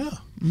 No. Yeah.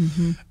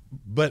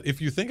 But if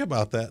you think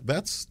about that,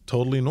 that's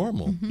totally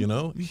normal. You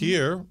know,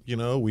 here, you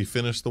know, we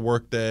finish the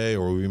work day,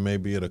 or we may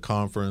be at a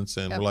conference,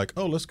 and we're like,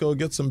 oh, let's go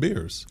get some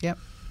beers.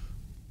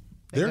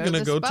 They're going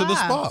to go to the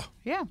spa.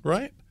 Yeah.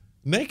 Right?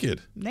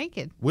 Naked.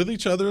 With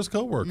each other as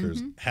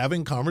coworkers,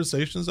 having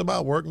conversations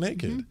about work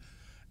naked.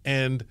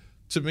 And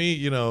to me,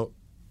 you know,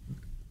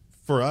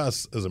 for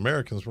us as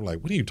Americans, we're like,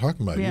 what are you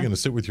talking about? You're going to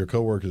sit with your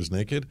coworkers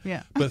naked?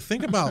 Yeah. But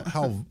think about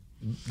how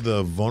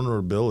the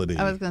vulnerability.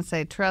 I was going to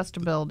say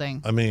trust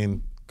building. I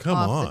mean, come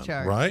on,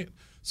 right?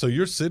 So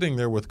you're sitting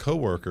there with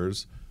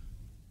coworkers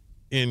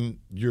in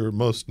your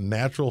most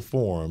natural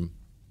form,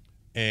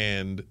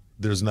 and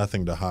there's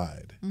nothing to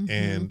hide.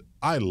 And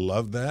I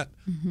love that.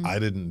 I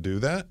didn't do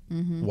that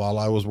while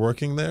I was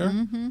working there.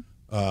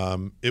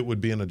 It would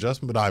be an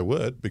adjustment, but I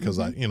would, because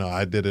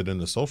I did it in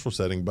a social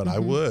setting, but I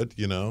would,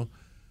 you know,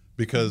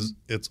 because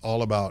it's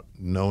all about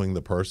knowing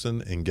the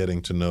person and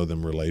getting to know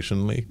them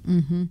relationally.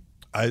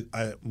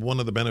 One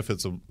of the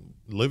benefits of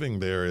living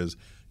there is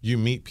you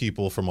meet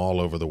people from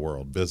all over the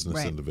world,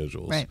 business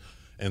individuals.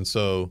 And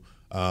so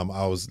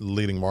I was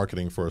leading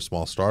marketing for a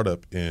small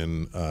startup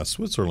in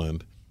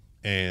Switzerland,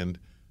 and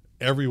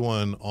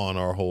everyone on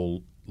our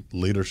whole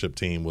leadership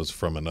team was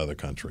from another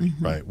country,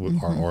 right?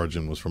 Our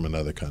origin was from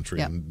another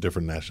country and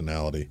different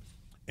nationality.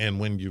 And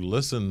when you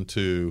listen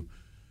to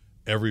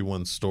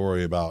everyone's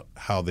story about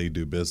how they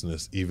do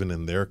business, even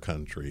in their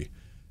country,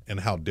 and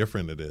how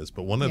different it is.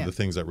 But one of the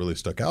things that really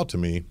stuck out to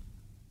me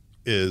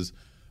is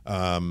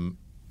one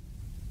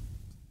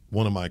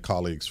of my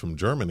colleagues from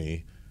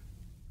Germany,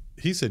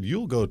 he said,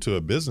 you'll go to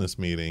a business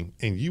meeting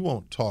and you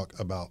won't talk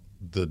about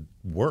the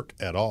work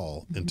at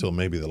all until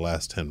maybe the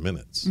last 10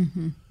 minutes.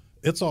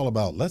 It's all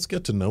about, let's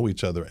get to know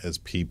each other as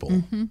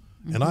people.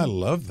 And I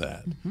love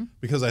that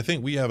because I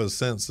think we have a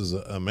sense as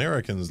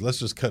Americans, let's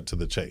just cut to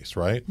the chase,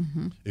 right?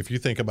 If you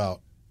think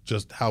about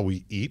just how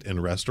we eat in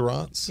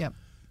restaurants,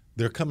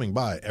 they're coming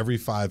by every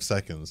 5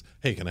 seconds.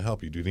 Hey, can I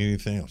help you? Do you need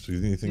anything else? Do you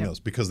need anything else?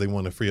 Because they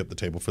want to free up the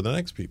table for the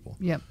next people.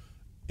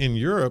 In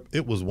Europe,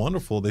 it was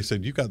wonderful. They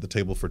said, you got the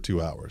table for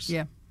 2 hours.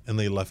 And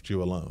they left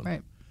you alone.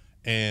 Right.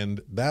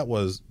 And that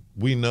was,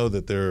 we know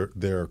that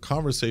there are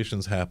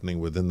conversations happening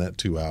within that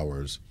 2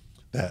 hours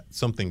that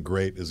something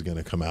great is going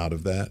to come out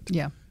of that.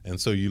 And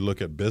so you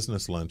look at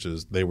business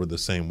lunches, they were the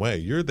same way.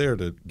 You're there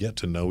to get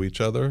to know each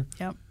other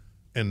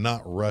and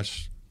not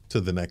rush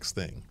to the next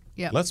thing.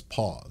 Let's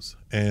pause.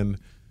 And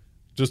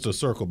just to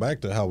circle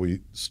back to how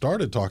we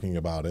started talking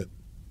about it,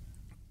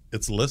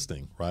 it's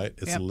listening, right?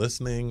 It's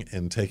listening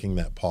and taking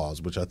that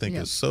pause, which I think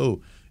is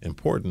so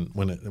important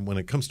when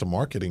it comes to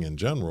marketing in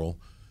general.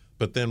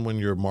 But then when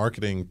you're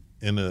marketing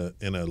in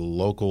a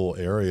local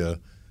area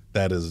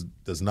that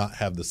does not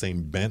have the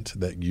same bent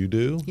that you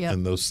do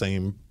and those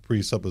same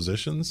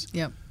presuppositions,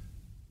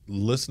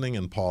 listening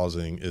and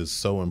pausing is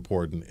so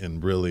important in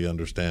really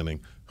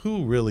understanding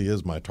who really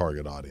is my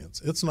target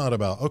audience. It's not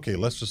about, okay,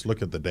 let's just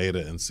look at the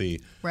data and see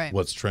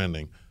what's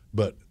trending,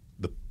 but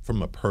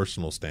from a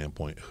personal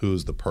standpoint,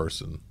 who's the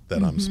person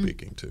that I'm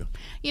speaking to?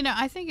 You know,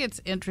 I think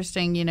it's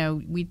interesting, you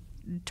know,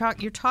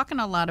 you're talking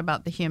a lot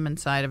about the human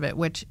side of it,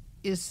 which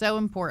is so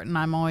important.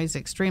 I'm always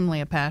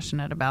extremely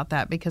passionate about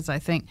that because I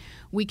think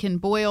we can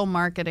boil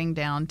marketing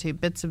down to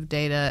bits of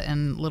data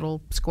and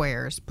little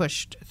squares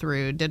pushed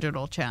through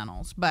digital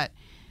channels. But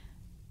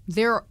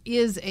there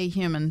is a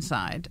human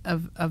side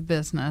of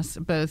business,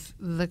 both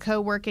the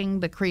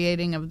co-working, the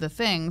creating of the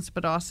things,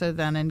 but also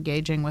then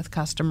engaging with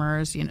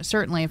customers. You know,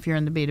 certainly if you're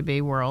in the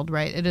B2B world,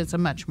 right, it is a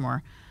much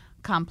more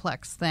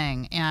complex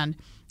thing. And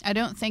I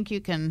don't think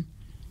you can –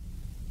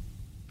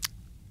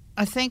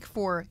 I think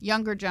for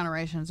younger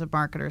generations of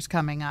marketers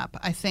coming up,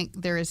 I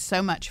think there is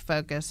so much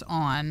focus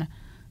on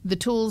the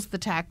tools, the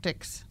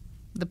tactics,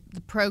 the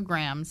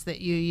programs that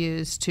you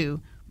use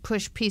to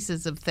push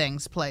pieces of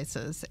things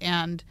places,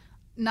 and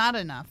not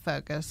enough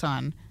focus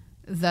on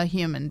the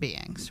human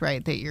beings,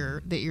 right, that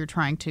you're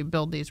trying to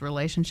build these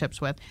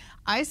relationships with.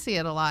 I see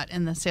it a lot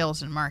in the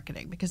sales and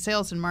marketing because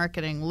sales and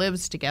marketing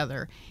lives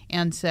together.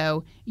 And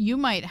so you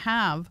might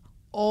have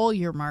all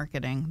your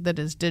marketing that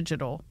is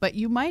digital, but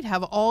you might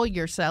have all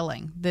your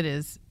selling that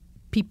is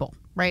people,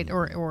 right?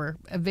 Or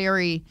a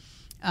very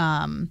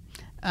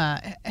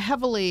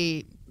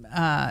heavily,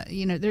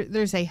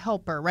 there's a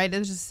helper, right?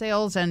 There's a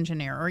sales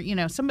engineer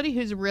or, somebody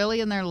who's really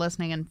in there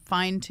listening and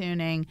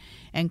fine-tuning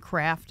and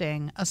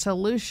crafting a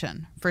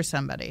solution for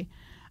somebody.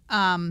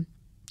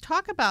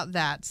 Talk about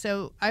that.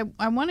 So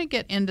I want to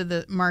get into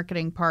the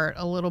marketing part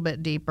a little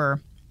bit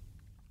deeper.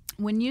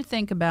 When you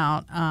think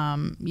about,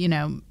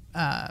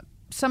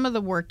 some of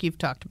the work you've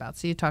talked about.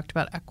 So you talked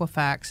about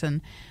Equifax and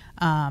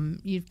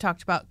you've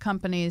talked about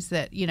companies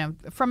that,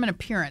 from an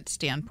appearance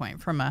standpoint,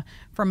 from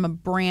a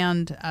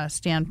brand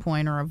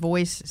standpoint or a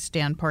voice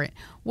standpoint,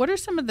 what are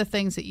some of the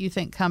things that you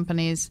think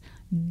companies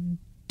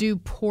do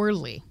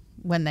poorly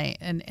when they,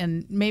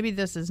 and maybe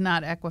this is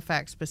not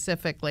Equifax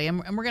specifically,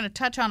 and we're going to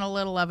touch on a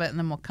little of it and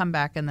then we'll come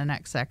back in the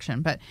next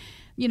section. But,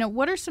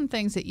 what are some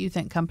things that you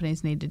think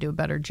companies need to do a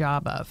better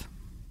job of?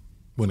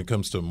 When it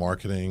comes to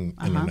marketing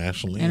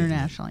internationally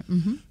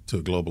to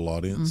a global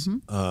audience,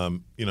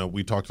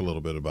 we talked a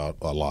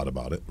lot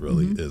about it,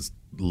 really, is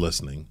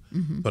listening.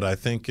 But I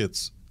think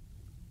it's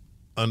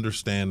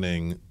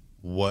understanding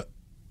what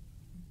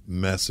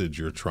message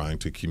you're trying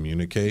to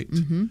communicate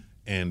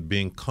and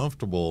being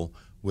comfortable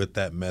with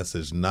that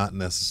message not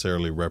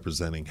necessarily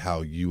representing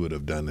how you would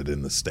have done it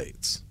in the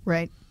States.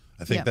 Right.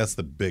 I think that's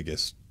the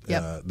biggest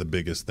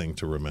thing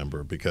to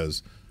remember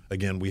because,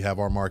 again, we have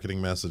our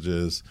marketing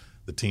messages.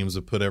 The teams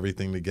have put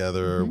everything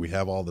together. We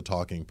have all the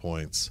talking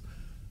points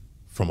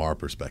from our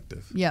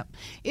perspective. Yeah.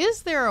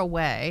 Is there a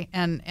way,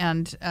 and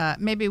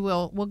maybe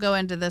we'll go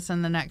into this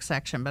in the next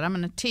section, but I'm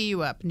going to tee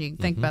you up and you can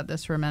think about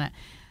this for a minute.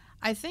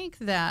 I think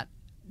that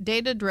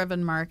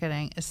data-driven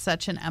marketing is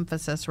such an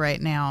emphasis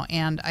right now,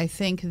 and I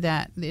think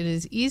that it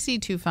is easy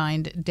to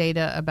find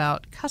data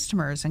about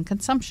customers and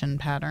consumption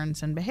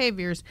patterns and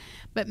behaviors,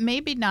 but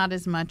maybe not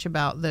as much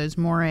about those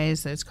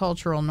mores, those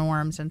cultural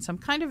norms, and so I'm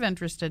kind of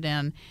interested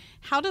in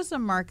how does a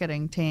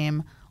marketing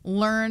team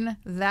learn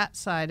that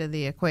side of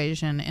the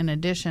equation in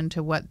addition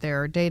to what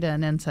their data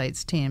and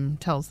insights team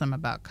tells them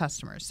about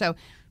customers. So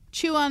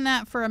chew on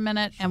that for a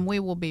minute, and we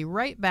will be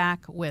right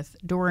back with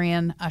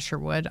Dorian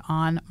Usherwood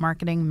on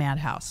Marketing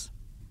Madhouse.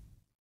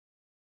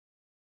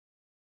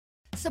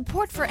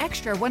 Support for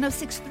Extra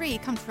 106.3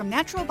 comes from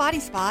Natural Body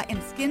Spa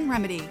and Skin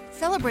Remedy,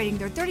 celebrating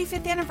their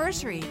 35th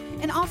anniversary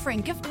and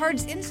offering gift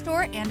cards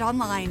in-store and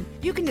online.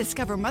 You can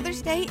discover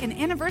Mother's Day and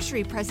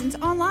anniversary presents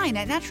online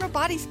at Natural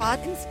Body Spa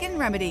and Skin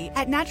Remedy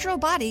at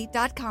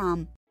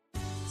naturalbody.com.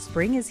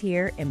 Spring is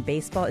here and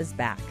baseball is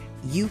back.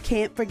 You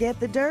can't forget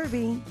the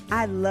Derby.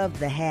 I love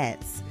the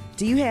hats.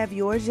 Do you have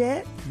yours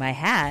yet? My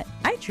hat?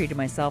 I treated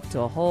myself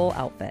to a whole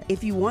outfit.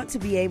 If you want to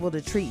be able to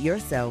treat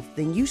yourself,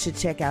 then you should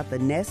check out the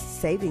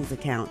Nest Savings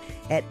Account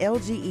at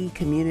LGE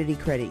Community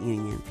Credit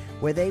Union,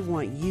 where they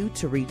want you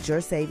to reach your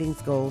savings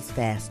goals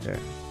faster.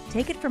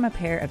 Take it from a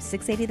pair of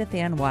 680 The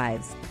Fan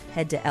wives.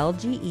 Head to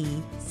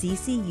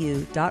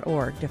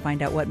lgeccu.org to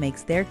find out what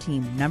makes their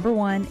team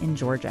 #1 in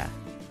Georgia.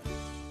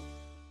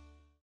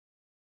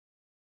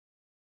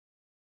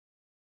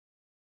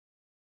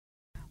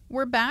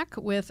 We're back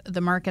with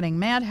the Marketing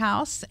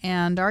Madhouse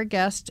and our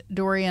guest,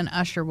 Dorian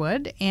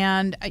Usherwood.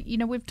 And,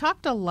 we've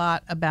talked a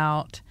lot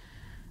about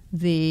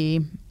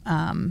the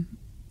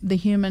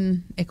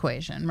human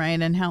equation,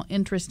 right? And how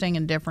interesting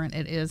and different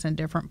it is in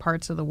different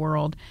parts of the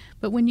world.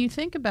 But when you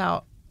think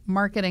about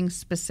marketing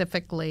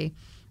specifically,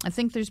 I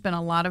think there's been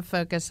a lot of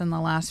focus in the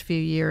last few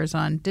years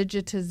on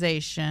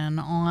digitization,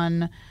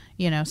 on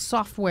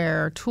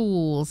software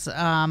tools,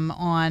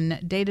 on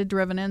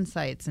data-driven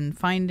insights, and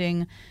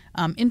finding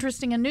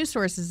interesting and new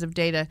sources of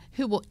data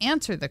who will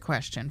answer the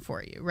question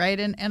for you, right?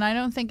 And I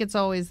don't think it's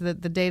always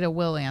that the data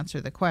will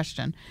answer the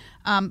question.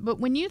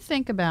 But when you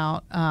think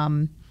about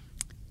how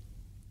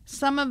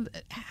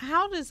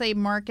does a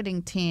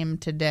marketing team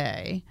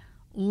today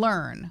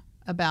learn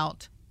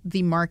about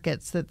the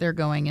markets that they're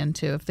going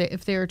into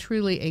if they are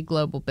truly a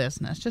global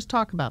business? Just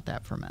talk about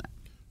that for a minute.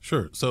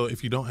 Sure. So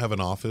if you don't have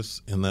an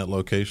office in that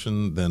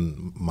location,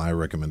 then my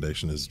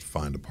recommendation is to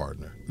find a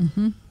partner.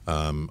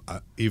 Mm-hmm.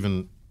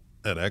 Even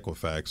at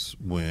Equifax,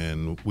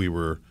 when we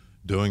were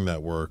doing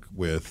that work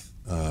with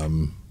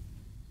the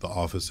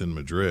office in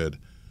Madrid,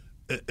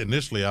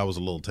 initially I was a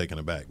little taken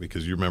aback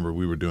because you remember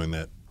we were doing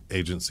that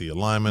agency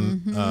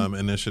alignment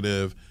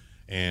initiative,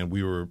 and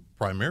we were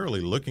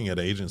primarily looking at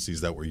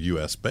agencies that were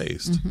U.S.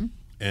 based. Mm-hmm.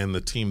 And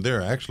the team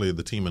there, actually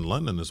the team in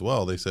London as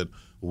well, they said,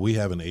 well, we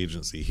have an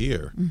agency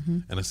here. Mm-hmm.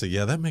 And I said,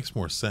 yeah, that makes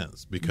more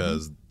sense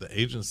because the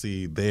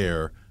agency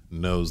there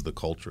knows the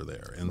culture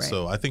there. And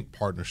so I think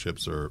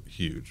partnerships are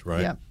huge,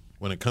 right? Yep.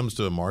 When it comes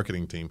to a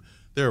marketing team,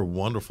 there are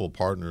wonderful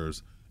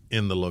partners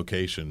in the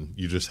location.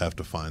 You just have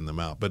to find them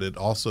out. But it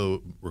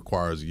also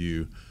requires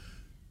you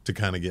to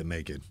kind of get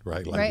naked,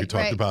 right? Like we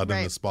talked about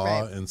in the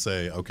spa and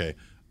say, okay,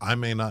 I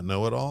may not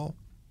know it all,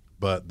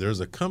 but there's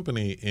a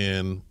company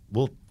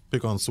we'll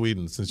pick on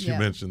Sweden since you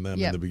mentioned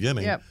them in the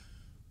beginning,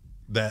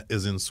 that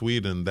is in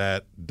Sweden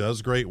that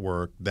does great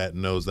work, that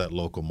knows that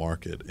local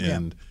market.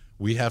 And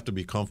we have to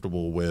be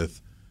comfortable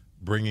with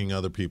bringing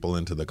other people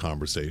into the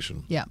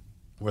conversation,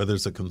 whether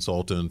it's a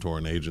consultant or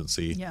an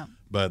agency. Yeah.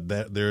 But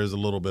there is a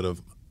little bit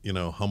of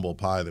humble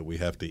pie that we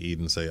have to eat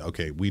and say,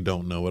 okay, we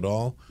don't know it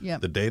all.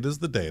 Yep. The data is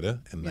the data,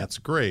 and that's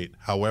great.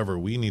 However,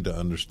 we need to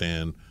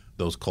understand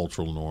those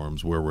cultural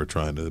norms where we're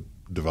trying to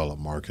develop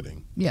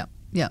marketing. Yeah.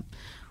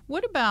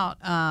 What about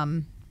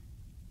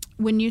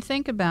when you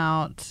think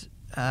about,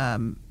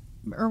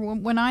 or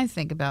when I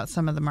think about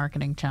some of the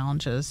marketing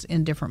challenges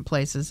in different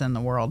places in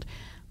the world,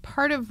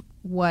 part of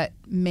what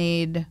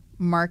made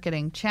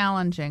marketing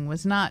challenging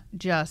was not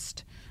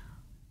just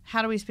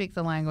how do we speak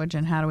the language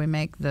and how do we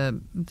make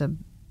the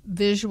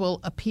visual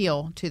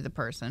appeal to the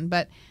person,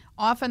 but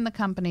often the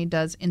company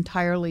does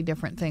entirely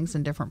different things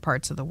in different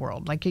parts of the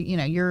world. Like,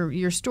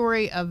 your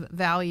story of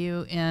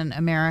value in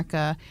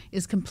America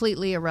is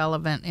completely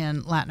irrelevant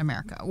in Latin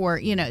America, or,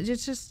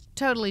 it's just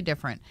totally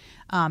different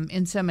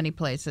in so many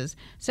places.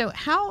 So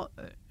how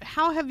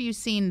have you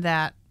seen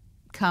that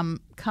come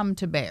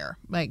to bear?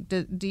 Like,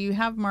 do you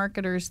have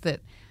marketers that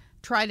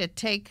try to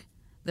take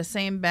the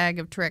same bag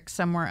of tricks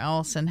somewhere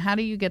else, and how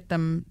do you get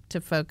them to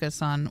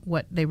focus on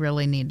what they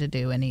really need to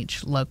do in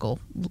each local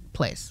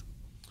place?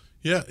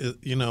 Yeah,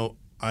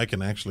 I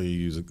can actually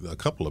use a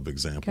couple of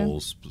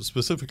examples. Okay.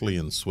 Specifically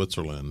in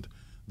Switzerland,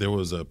 there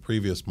was a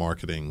previous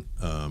marketing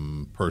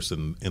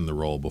person in the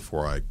role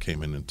before I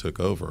came in and took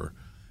over.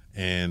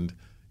 And,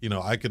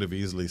 I could have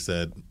easily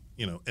said,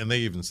 and they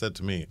even said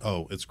to me,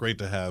 oh, it's great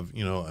to have,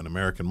 an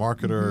American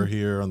marketer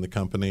here on the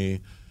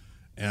company.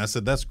 And I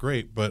said, that's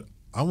great, but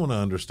I want to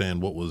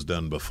understand what was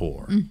done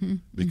before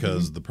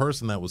because the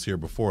person that was here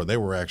before, they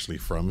were actually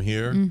from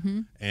here.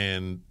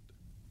 And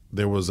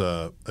there was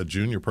a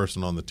junior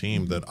person on the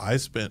team that I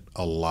spent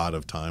a lot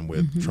of time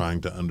with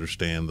trying to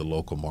understand the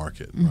local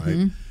market,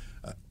 right?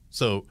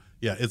 So,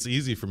 yeah, it's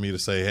easy for me to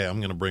say, hey, I'm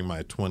going to bring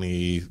my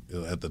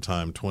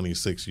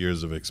 26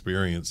 years of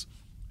experience,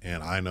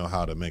 and I know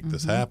how to make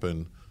this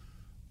happen.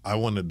 I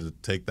wanted to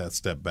take that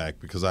step back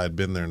because I had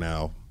been there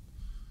now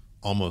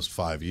almost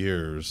 5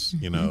 years,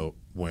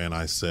 when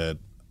I said,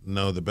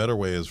 no, the better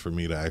way is for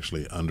me to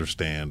actually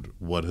understand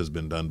what has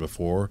been done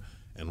before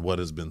and what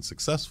has been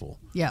successful.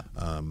 Yeah.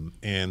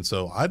 And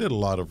so I did a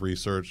lot of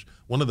research.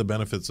 One of the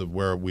benefits of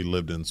where we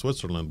lived in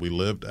Switzerland, we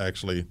lived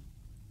actually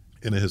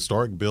in a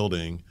historic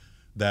building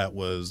that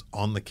was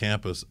on the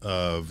campus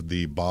of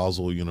the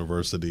Basel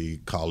University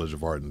College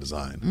of Art and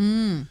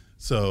Design.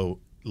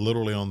 So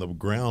literally on the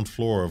ground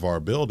floor of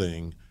our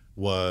building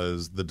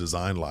was the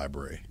design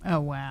library. Oh,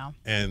 wow.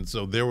 And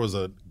so there was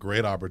a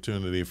great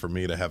opportunity for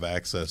me to have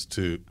access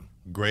to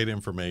great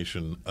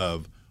information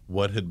of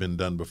what had been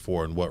done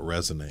before and what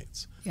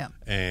resonates. Yeah.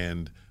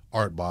 And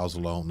Art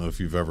Basel. I don't know if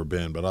you've ever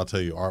been, but I'll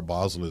tell you, Art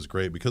Basel is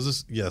great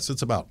because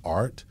it's about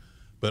art,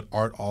 but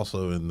art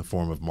also in the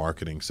form of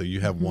marketing. So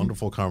you have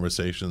wonderful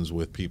conversations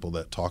with people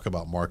that talk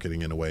about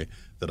marketing in a way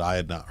that I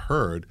had not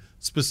heard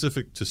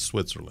specific to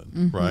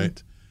Switzerland,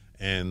 right?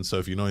 And so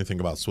if you know anything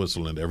about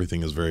Switzerland,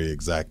 everything is very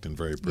exact and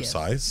very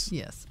precise.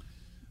 Yes.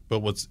 But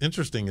what's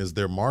interesting is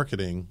their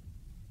marketing,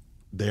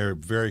 they're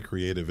very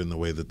creative in the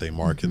way that they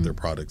market their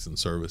products and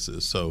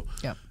services. So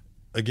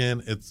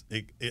again,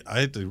 I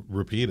had to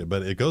repeat it,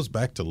 but it goes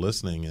back to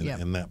listening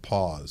and that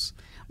pause.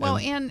 Well,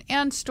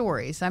 and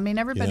stories. I mean,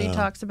 everybody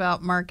talks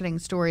about marketing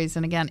stories,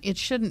 and again, it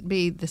shouldn't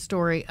be the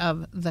story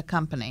of the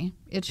company.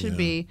 It should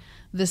be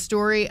the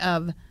story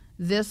of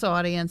this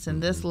audience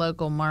and this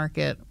local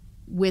market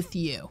with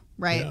you,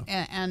 right?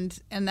 Yeah. And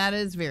that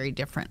is very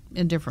different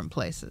in different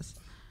places.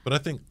 But I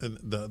think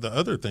the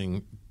other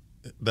thing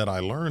that I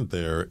learned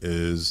there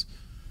is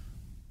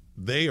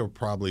they are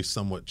probably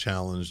somewhat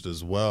challenged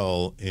as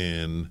well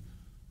in,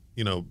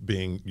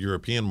 being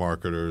European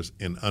marketers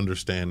in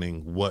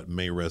understanding what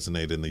may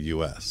resonate in the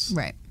U.S.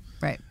 Right.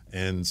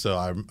 And so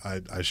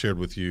I shared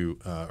with you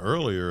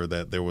earlier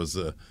that there was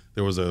a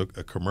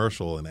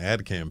commercial, an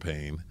ad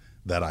campaign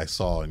that I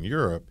saw in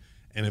Europe,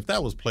 and if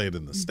that was played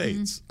in the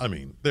States, I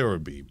mean, there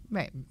would be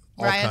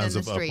all Riot kinds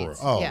in the of streets.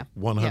 uproar.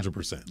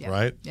 100%,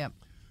 right? Yep.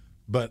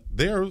 But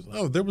there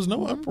was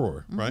no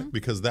uproar, right?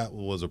 Because that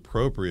was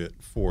appropriate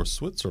for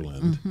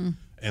Switzerland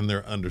and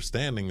their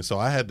understanding. So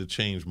I had to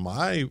change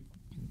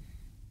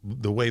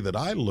the way that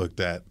I looked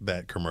at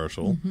that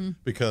commercial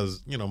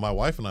because, my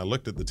wife and I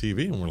looked at the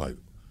TV and we're like,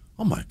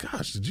 oh my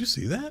gosh, did you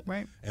see that?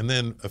 Right. And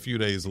then a few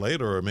days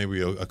later, or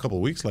maybe a couple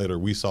of weeks later,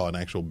 we saw an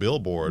actual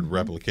billboard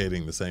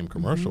replicating the same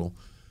commercial.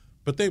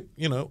 But they,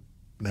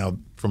 now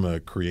from a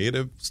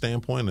creative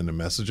standpoint and a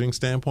messaging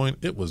standpoint,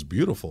 it was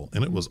beautiful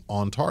and it was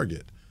on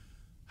target.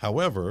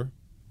 However,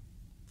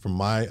 from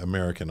my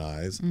American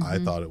eyes, I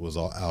thought it was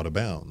all out of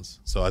bounds.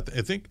 So I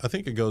think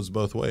it goes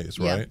both ways,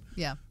 right?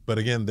 Yeah. But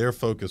again, their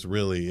focus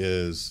really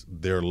is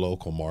their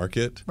local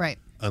market, right?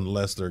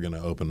 Unless they're going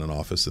to open an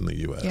office in the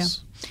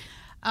U.S. Yeah.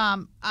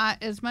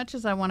 As much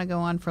as I want to go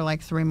on for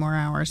like 3 more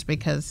hours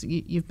because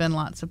you've been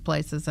lots of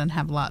places and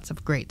have lots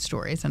of great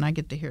stories, and I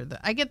get to hear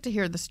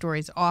the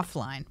stories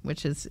offline,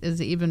 which is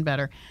even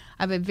better.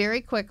 I have a very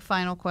quick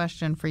final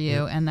question for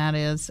you, and that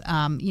is,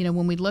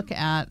 when we look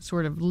at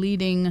sort of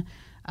leading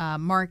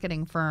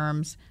marketing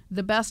firms,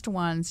 the best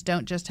ones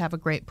don't just have a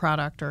great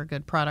product or a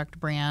good product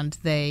brand.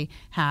 They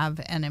have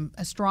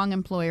a strong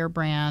employer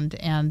brand,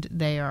 and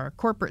they are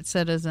corporate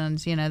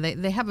citizens.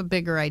 They have a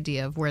bigger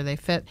idea of where they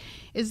fit.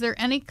 Is there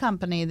any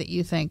company that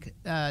you think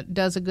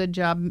does a good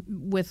job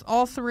with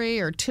all 3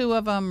 or 2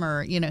 of them,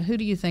 or who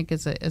do you think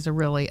is a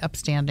really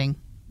upstanding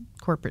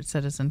corporate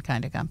citizen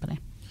kind of company?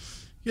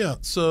 Yeah.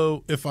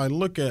 So if I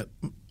look at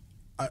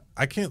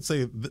I can't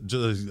say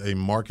just a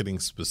marketing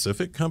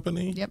specific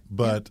company,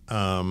 but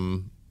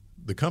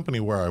the company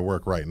where I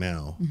work right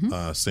now,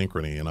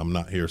 Synchrony, and I'm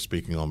not here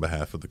speaking on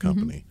behalf of the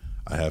company.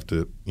 I have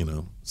to,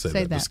 say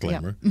that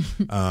disclaimer.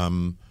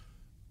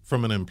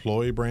 From an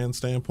employee brand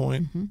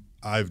standpoint,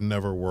 I've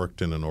never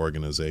worked in an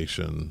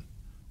organization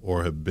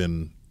or have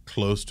been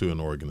close to an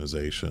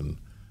organization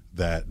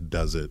that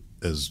does it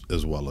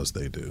as well as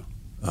they do.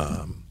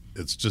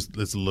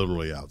 It's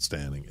literally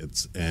outstanding.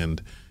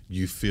 And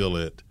you feel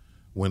it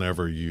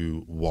whenever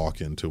you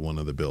walk into one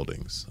of the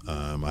buildings.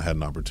 I had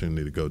an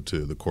opportunity to go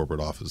to the corporate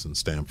office in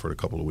Stamford a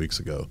couple of weeks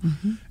ago.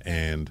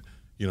 And,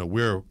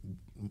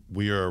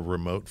 we are a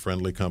remote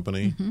friendly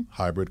company,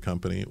 hybrid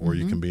company, or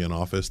you can be in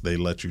office. They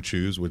let you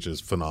choose, which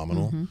is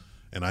phenomenal.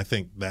 And I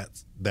think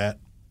that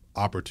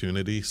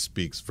opportunity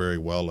speaks very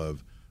well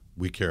of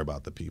we care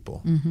about the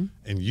people.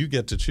 And you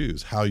get to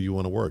choose how you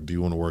want to work. Do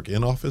you want to work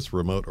in office,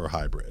 remote, or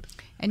hybrid?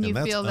 And you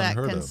feel that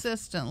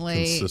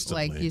consistently,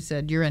 like you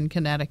said, you're in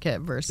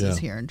Connecticut versus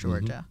here in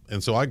Georgia.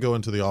 And so I go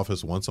into the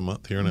office once a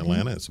month here in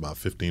Atlanta. It's about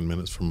 15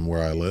 minutes from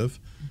where I live.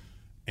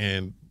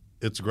 And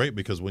it's great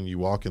because when you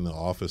walk in the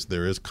office,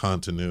 there is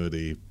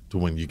continuity to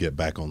when you get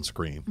back on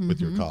screen with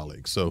your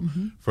colleagues. So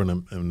from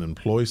an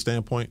employee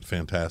standpoint,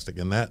 fantastic.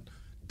 And that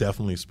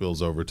definitely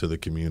spills over to the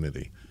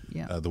community.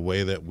 The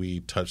way that we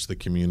touch the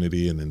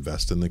community and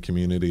invest in the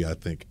community, I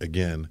think,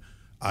 again,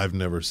 I've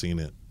never seen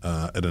it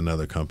at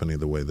another company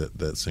the way that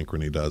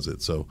Synchrony does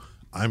it. So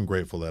I'm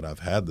grateful that I've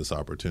had this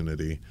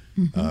opportunity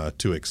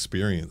to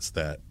experience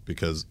that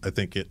because I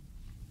think it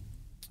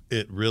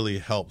really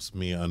helps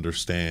me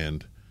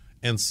understand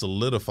and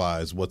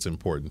solidifies what's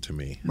important to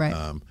me.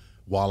 Right.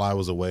 While I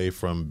was away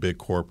from big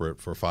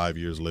corporate for 5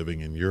 years living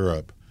in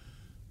Europe,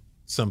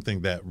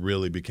 something that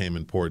really became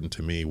important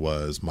to me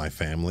was my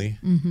family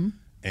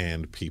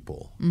and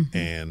people.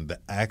 And the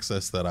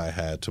access that I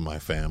had to my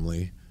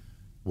family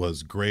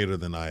was greater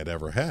than I had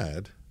ever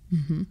had.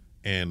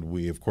 And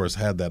we, of course,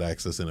 had that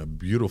access in a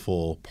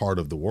beautiful part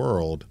of the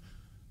world.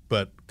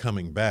 But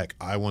coming back,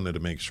 I wanted to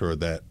make sure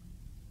that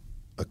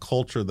a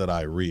culture that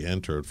I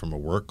re-entered from a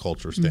work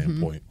culture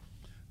standpoint,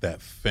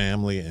 that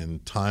family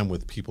and time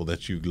with people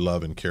that you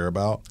love and care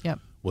about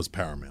was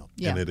paramount.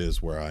 Yeah. And it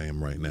is where I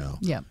am right now.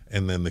 Yeah.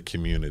 And then the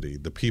community,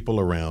 the people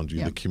around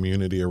you, the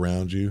community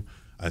around you.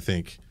 I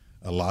think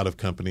a lot of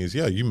companies,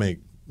 you may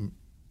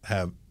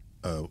have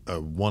a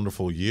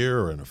wonderful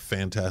year and a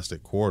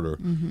fantastic quarter,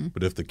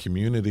 but if the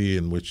community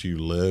in which you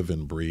live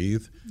and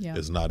breathe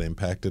is not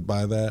impacted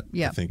by that,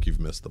 I think you've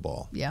missed the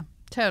ball. Yeah,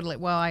 totally.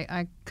 Well,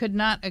 I could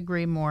not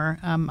agree more.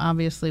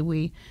 Obviously,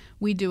 we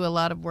do a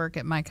lot of work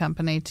at my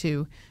company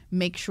to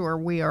make sure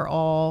we are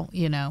all,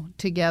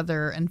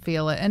 together and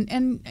feel it.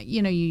 And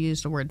you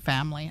used the word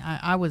family.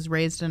 I was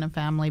raised in a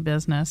family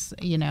business.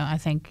 I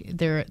think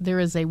there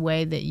is a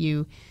way that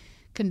you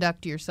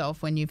conduct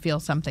yourself when you feel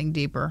something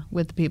deeper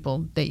with the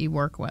people that you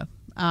work with.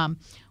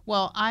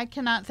 Well, I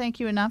cannot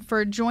thank you enough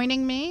for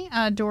joining me,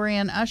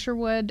 Dorian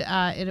Usherwood.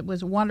 It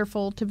was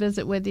wonderful to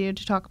visit with you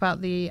to talk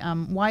about the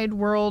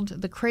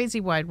the crazy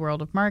wide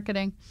world of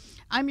marketing.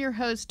 I'm your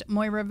host,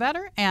 Moira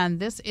Vetter, and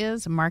this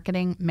is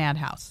Marketing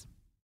Madhouse.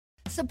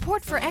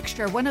 Support for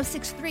Extra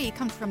 106.3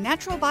 comes from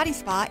Natural Body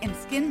Spa and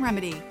Skin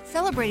Remedy,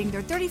 celebrating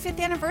their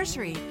 35th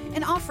anniversary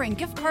and offering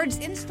gift cards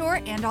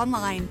in-store and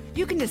online.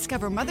 You can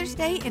discover Mother's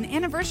Day and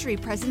anniversary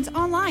presents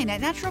online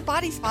at Natural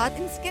Body Spa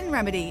and Skin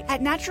Remedy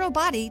at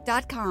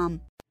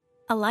naturalbody.com.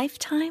 A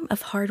lifetime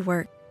of hard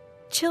work,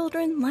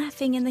 children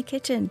laughing in the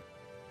kitchen,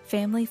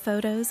 family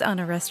photos on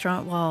a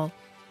restaurant wall,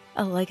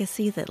 a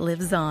legacy that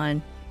lives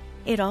on.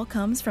 It all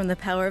comes from the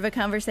power of a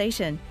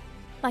conversation.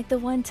 Like the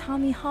one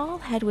Tommy Hall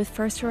had with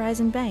First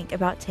Horizon Bank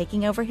about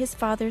taking over his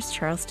father's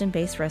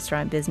Charleston-based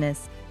restaurant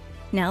business.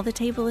 Now the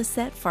table is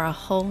set for a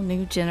whole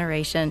new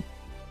generation.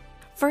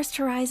 First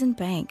Horizon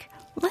Bank.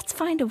 Let's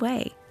find a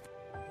way.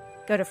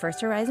 Go to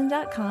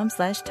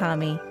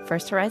firsthorizon.com/Tommy.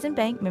 First Horizon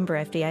Bank,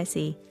 member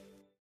FDIC.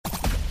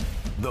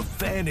 The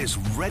Fan is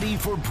ready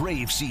for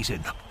Brave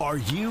season. Are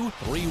you?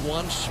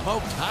 3-1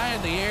 smoked high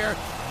in the air,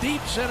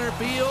 deep center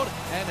field,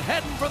 and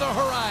heading for the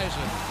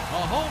horizon.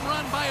 A home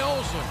run by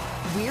Olsen.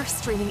 We're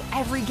streaming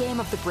every game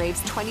of the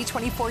Braves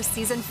 2024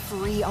 season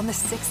free on the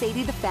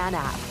 680 The Fan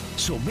app.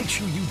 So make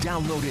sure you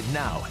download it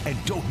now and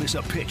don't miss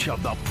a pitch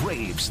of the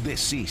Braves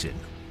this season.